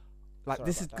 But like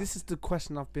this is the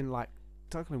question I've been like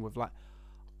tackling with. Like,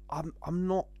 I'm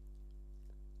not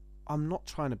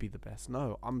trying to be the best.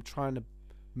 No, I'm trying to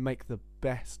make the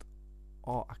best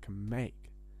art I can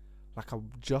make. Like I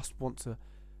just want to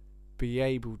be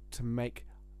able to make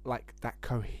like that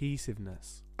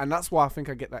cohesiveness, and that's why I think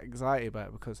I get that anxiety about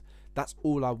it, because that's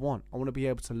all I want. I want to be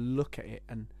able to look at it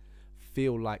and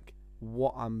feel like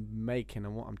what I'm making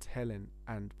and what I'm telling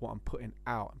and what I'm putting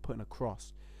out and putting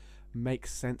across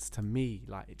makes sense to me.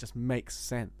 Like it just makes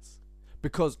sense,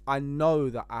 because I know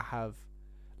that I have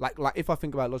like if I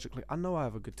think about it logically, I know I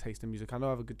have a good taste in music. I know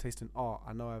I have a good taste in art.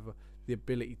 I know I have the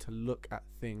ability to look at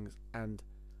things and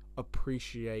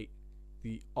appreciate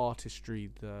the artistry,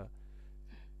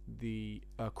 the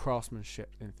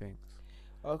craftsmanship in things.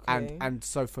 Okay. And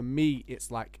so for me, it's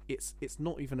like it's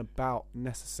not even about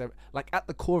necessarily, like at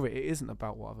the core of it, it isn't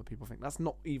about what other people think. That's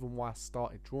not even why I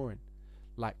started drawing.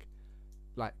 Like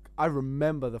I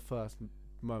remember the first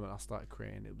moment I started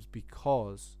creating. It was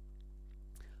because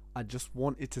I just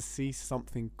wanted to see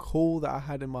something cool that I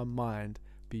had in my mind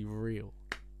be real.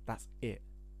 That's it.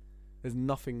 There's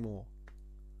nothing more.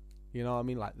 You know what I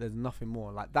mean? Like, there's nothing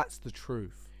more. Like, that's the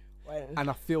truth. And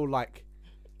I feel like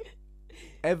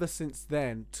ever since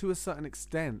then, to a certain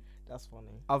extent, that's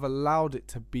funny, I've allowed it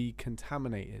to be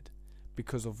contaminated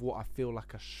because of what I feel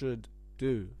like I should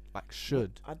do. Like,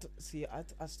 should. I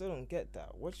still don't get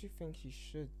that. What do you think you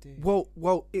should do?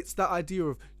 Well, it's that idea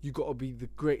of you got to be the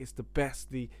greatest, the best.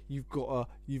 You've got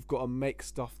to make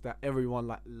stuff that everyone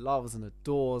like loves and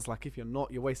adores. Like, if you're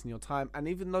not, you're wasting your time. And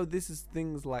even though this is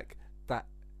things like that,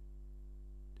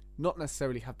 not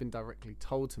necessarily have been directly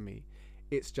told to me,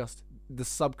 it's just the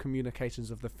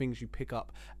sub-communications of the things you pick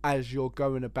up as you're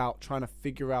going about trying to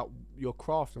figure out your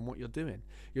craft and what you're doing.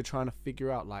 You're trying to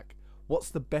figure out like, what's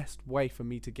the best way for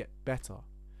me to get better?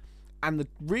 And the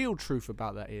real truth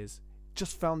about that is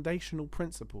just foundational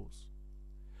principles.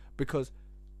 Because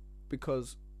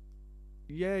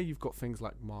yeah, you've got things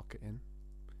like marketing.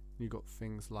 You've got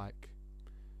things like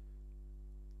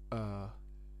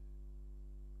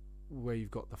where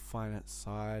you've got the finance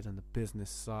side and the business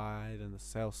side and the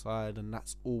sales side, and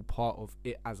that's all part of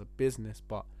it as a business.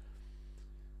 But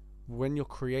when you're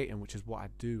creating, which is what I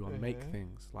do, I make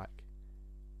things, like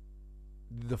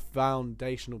the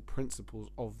foundational principles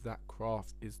of that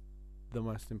craft is the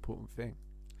most important thing.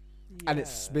 Yeah. And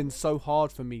it's been so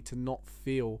hard for me to not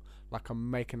feel like I'm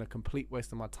making a complete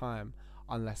waste of my time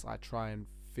unless I try and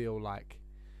feel like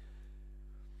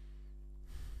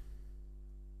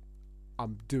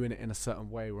I'm doing it in a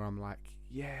certain way where I'm like,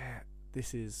 yeah,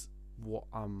 this is what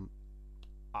I'm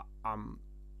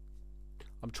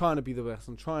trying to be the best.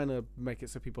 I'm trying to make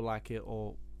it so people like it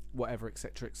or whatever,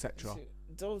 etc., etc.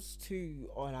 Those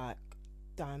two are like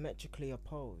diametrically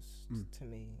opposed to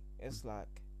me. It's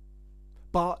like,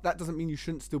 but that doesn't mean you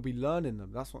shouldn't still be learning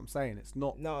them. That's what I'm saying. It's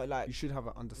not. No, like you should have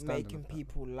an understanding. Making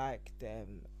people like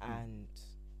them and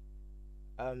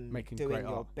making doing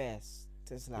your best.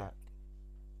 It's like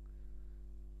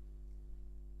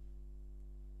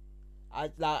I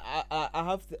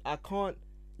can't,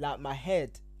 like, my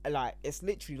head, like, it's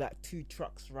literally like two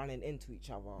trucks running into each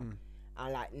other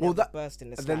and like never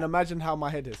bursting. Then like, imagine how my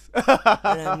head is.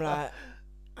 And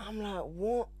I'm like,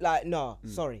 what? Like, no,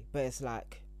 sorry, but it's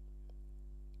like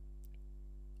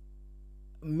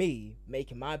me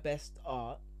making my best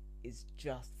art is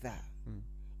just that.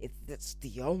 That's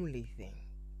the only thing.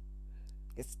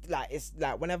 It's like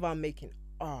whenever I'm making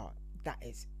art, that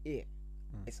is it.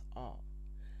 It's art.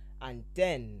 And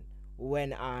then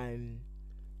when I'm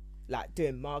like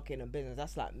doing marketing and business,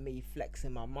 that's like me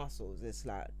flexing my muscles. It's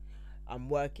like I'm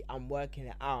working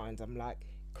it out, and I'm like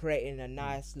creating a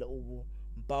nice little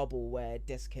bubble where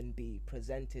this can be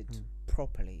presented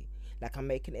properly. Like I'm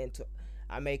wrapping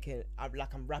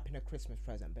a Christmas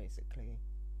present, basically.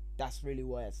 That's really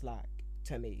what it's like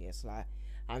to me. It's like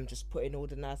I'm just putting all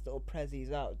the nice little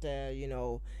prezzies out there. You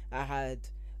know, I had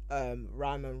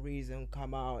Rhyme and Reason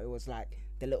come out. It was like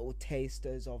the little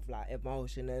tasters of like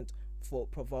emotion and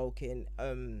thought-provoking,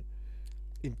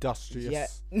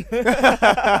 industrious,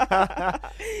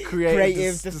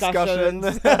 creative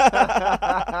discussions.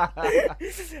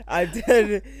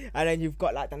 And then you've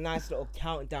got like the nice little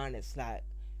countdown. It's like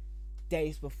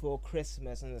days before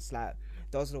Christmas, and it's like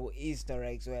those little Easter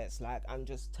eggs where it's like I'm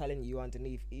just telling you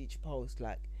underneath each post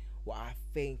like what I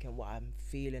think and what I'm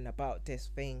feeling about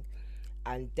this thing.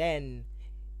 And then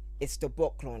it's the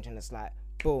book launch, and it's like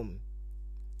boom.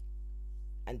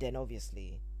 And then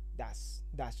obviously that's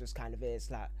just kind of it. It's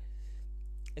like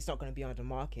it's not going to be on the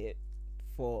market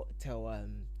till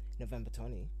November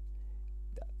 20.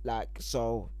 Like,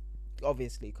 so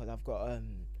obviously because I've got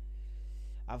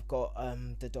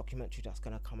the documentary that's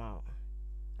going to come out,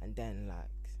 and then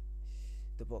like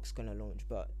the book's going to launch.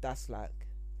 But that's like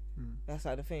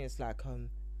the thing. It's like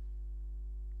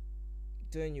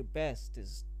doing your best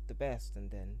is the best,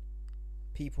 and then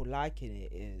people liking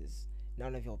it is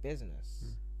none of your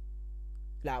business.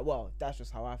 Like, well, that's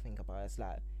just how I think about it. It's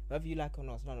like whether you like it or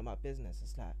not, it's none of my business.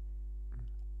 It's like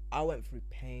I went through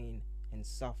pain and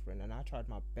suffering, and I tried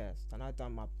my best, and I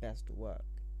done my best work,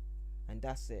 and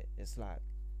that's it. It's like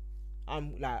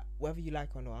I'm like, whether you like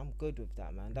it or not, I'm good with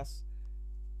that, man. That's,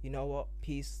 you know what,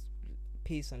 peace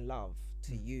and love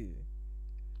to you.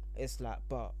 It's like,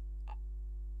 but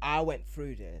I went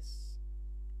through this,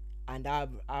 and I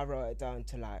wrote it down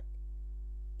to like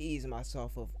ease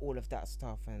myself of all of that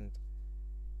stuff, and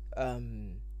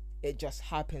it just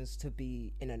happens to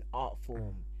be in an art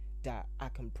form that I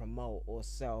can promote or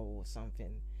sell or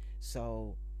something.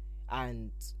 So,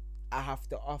 and I have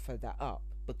to offer that up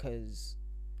because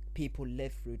people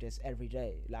live through this every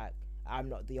day. Like, I'm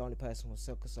not the only person with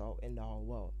sickle cell in the whole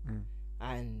world.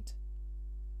 And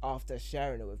after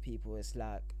sharing it with people, it's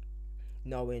like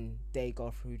knowing they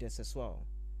go through this as well.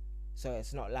 So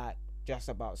it's not like just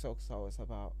about sickle cell, it's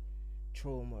about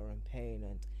trauma and pain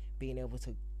and being able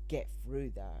to get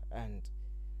through that. And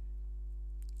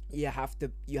you have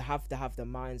to have the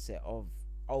mindset of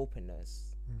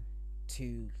openness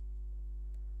to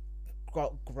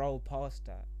grow past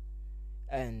that.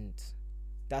 And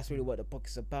that's really what the book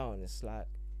is about. And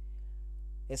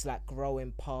it's like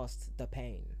growing past the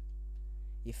pain.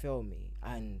 You feel me?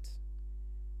 And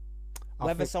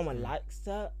whether someone likes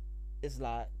that, is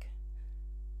like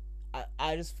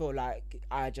I just feel like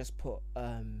I just put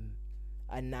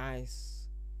a nice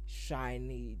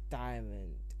shiny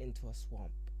diamond into a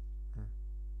swamp.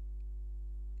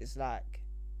 It's like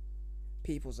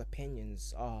people's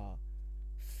opinions are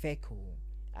fickle,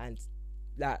 and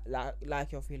like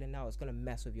you're feeling now, it's gonna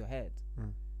mess with your head.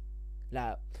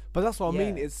 Like, but that's what I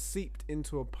mean. It's seeped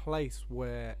into a place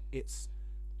where it's,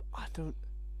 I don't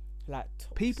like.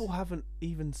 People haven't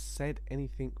even said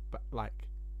anything but like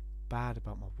bad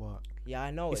about my work. Yeah,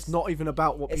 I know. It's not even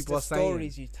about what people are saying. It's the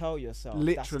stories you tell yourself.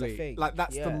 Literally,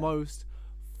 that's the most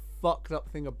fucked up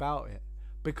thing about it,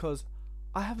 because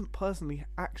I haven't personally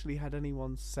actually had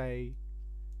anyone say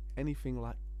anything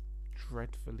like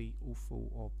dreadfully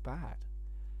awful or bad.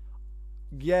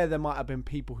 Yeah, there might have been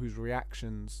people whose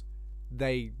reactions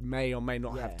they may or may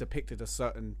not have depicted a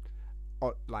certain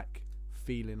like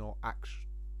feeling or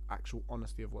actual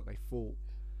honesty of what they thought,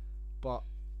 but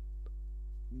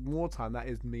more time that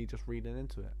is me just reading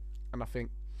into it, and I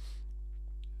think,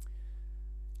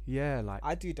 yeah, like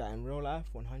I do that in real life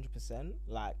 100%.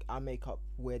 Like I make up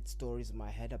weird stories in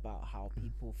my head about how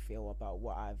people feel about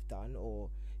what I've done or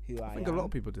who I am. I think a lot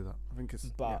of people do that. I think it's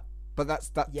but that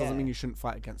doesn't mean you shouldn't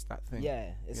fight against that thing.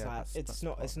 Yeah, it's like it's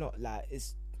not like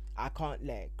it's. I can't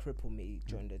let it cripple me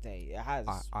during the day. It has,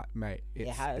 mate.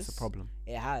 It's a problem.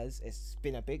 It has. It's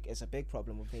a big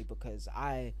problem with me because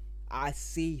I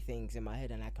see things in my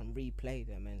head and I can replay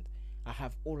them, and I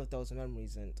have all of those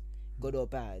memories, and good or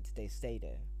bad, they stay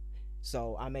there.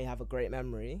 So I may have a great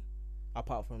memory,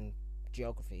 apart from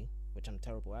geography, which I'm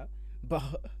terrible at,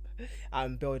 but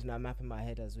I'm building a map in my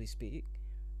head as we speak.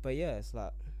 But yeah, it's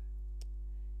like,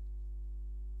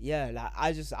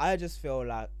 I just feel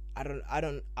like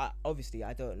obviously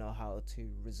I don't know how to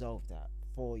resolve that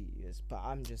for you, but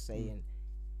I'm just saying,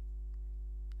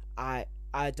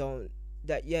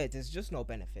 there's just no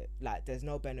benefit. Like, there's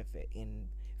no benefit in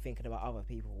thinking about other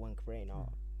people when creating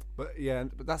art. But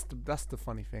that's the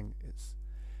funny thing.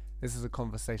 This is a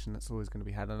conversation that's always going to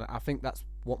be had, and I think that's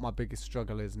what my biggest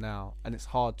struggle is now. And it's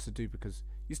hard to do because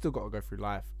you still got to go through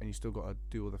life, and you still got to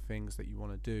do all the things that you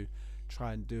want to do,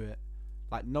 try and do it.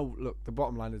 Like, the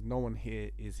bottom line is no one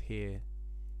here is here.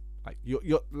 Like,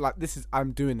 you're like,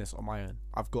 I'm doing this on my own.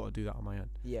 I've got to do that on my own.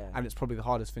 Yeah. And it's probably the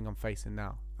hardest thing I'm facing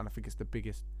now. And I think it's the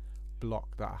biggest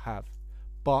block that I have.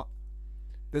 But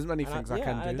there's many things I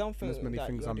can do. I don't think there's many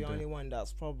things you're I'm the doing. only one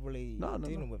that's probably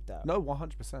dealing with that. No,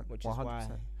 100%. Which is 100%. Why.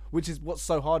 Which is what's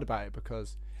so hard about it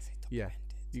because, you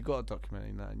got to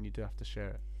document that and you do have to share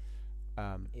it.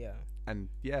 And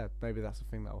maybe that's the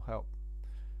thing that will help.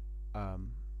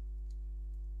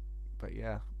 But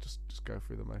yeah, just go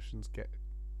through the motions,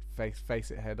 face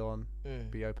it head on,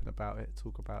 be open about it,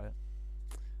 talk about it.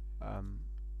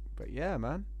 But yeah,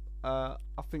 man, I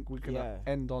think we're gonna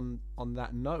end on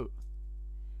that note.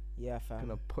 Yeah, fam.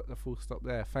 Gonna put the full stop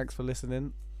there. Thanks for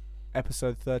listening.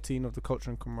 Episode 13 of the Culture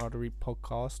and Camaraderie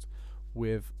podcast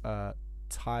with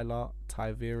Tyler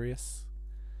Tiverius,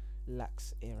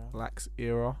 Lax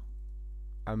Era,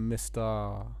 and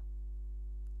Mr.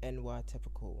 NY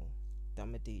Typical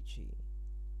Damadici.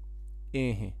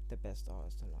 The best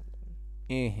artist in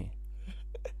London.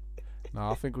 No,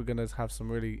 I think we're going to have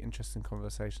some really interesting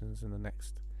conversations in the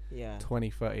next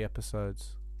 20-30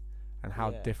 episodes, and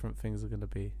how different things are going to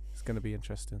be. It's going to be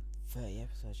interesting. 30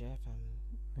 episodes, fam.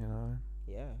 You know?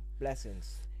 Yeah.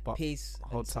 Blessings. But peace.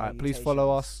 Hold tight. Please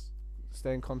follow us.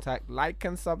 Stay in contact. Like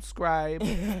and subscribe.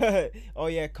 Oh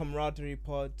yeah, Camaraderie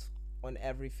Pod on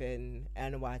everything.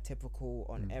 NY Typical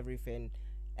on everything.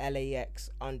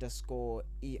 LAX_ERA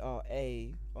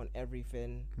on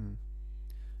everything.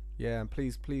 Yeah, and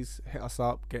please hit us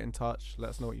up, get in touch, let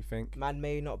us know what you think. Man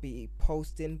may not be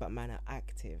posting, but man are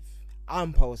active.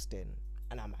 I'm posting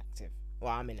and I'm active.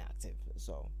 Well, I'm inactive,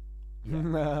 so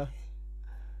yeah.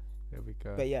 There we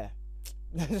go. But yeah.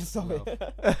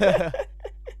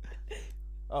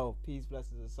 Oh, peace,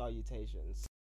 blessings, and salutations.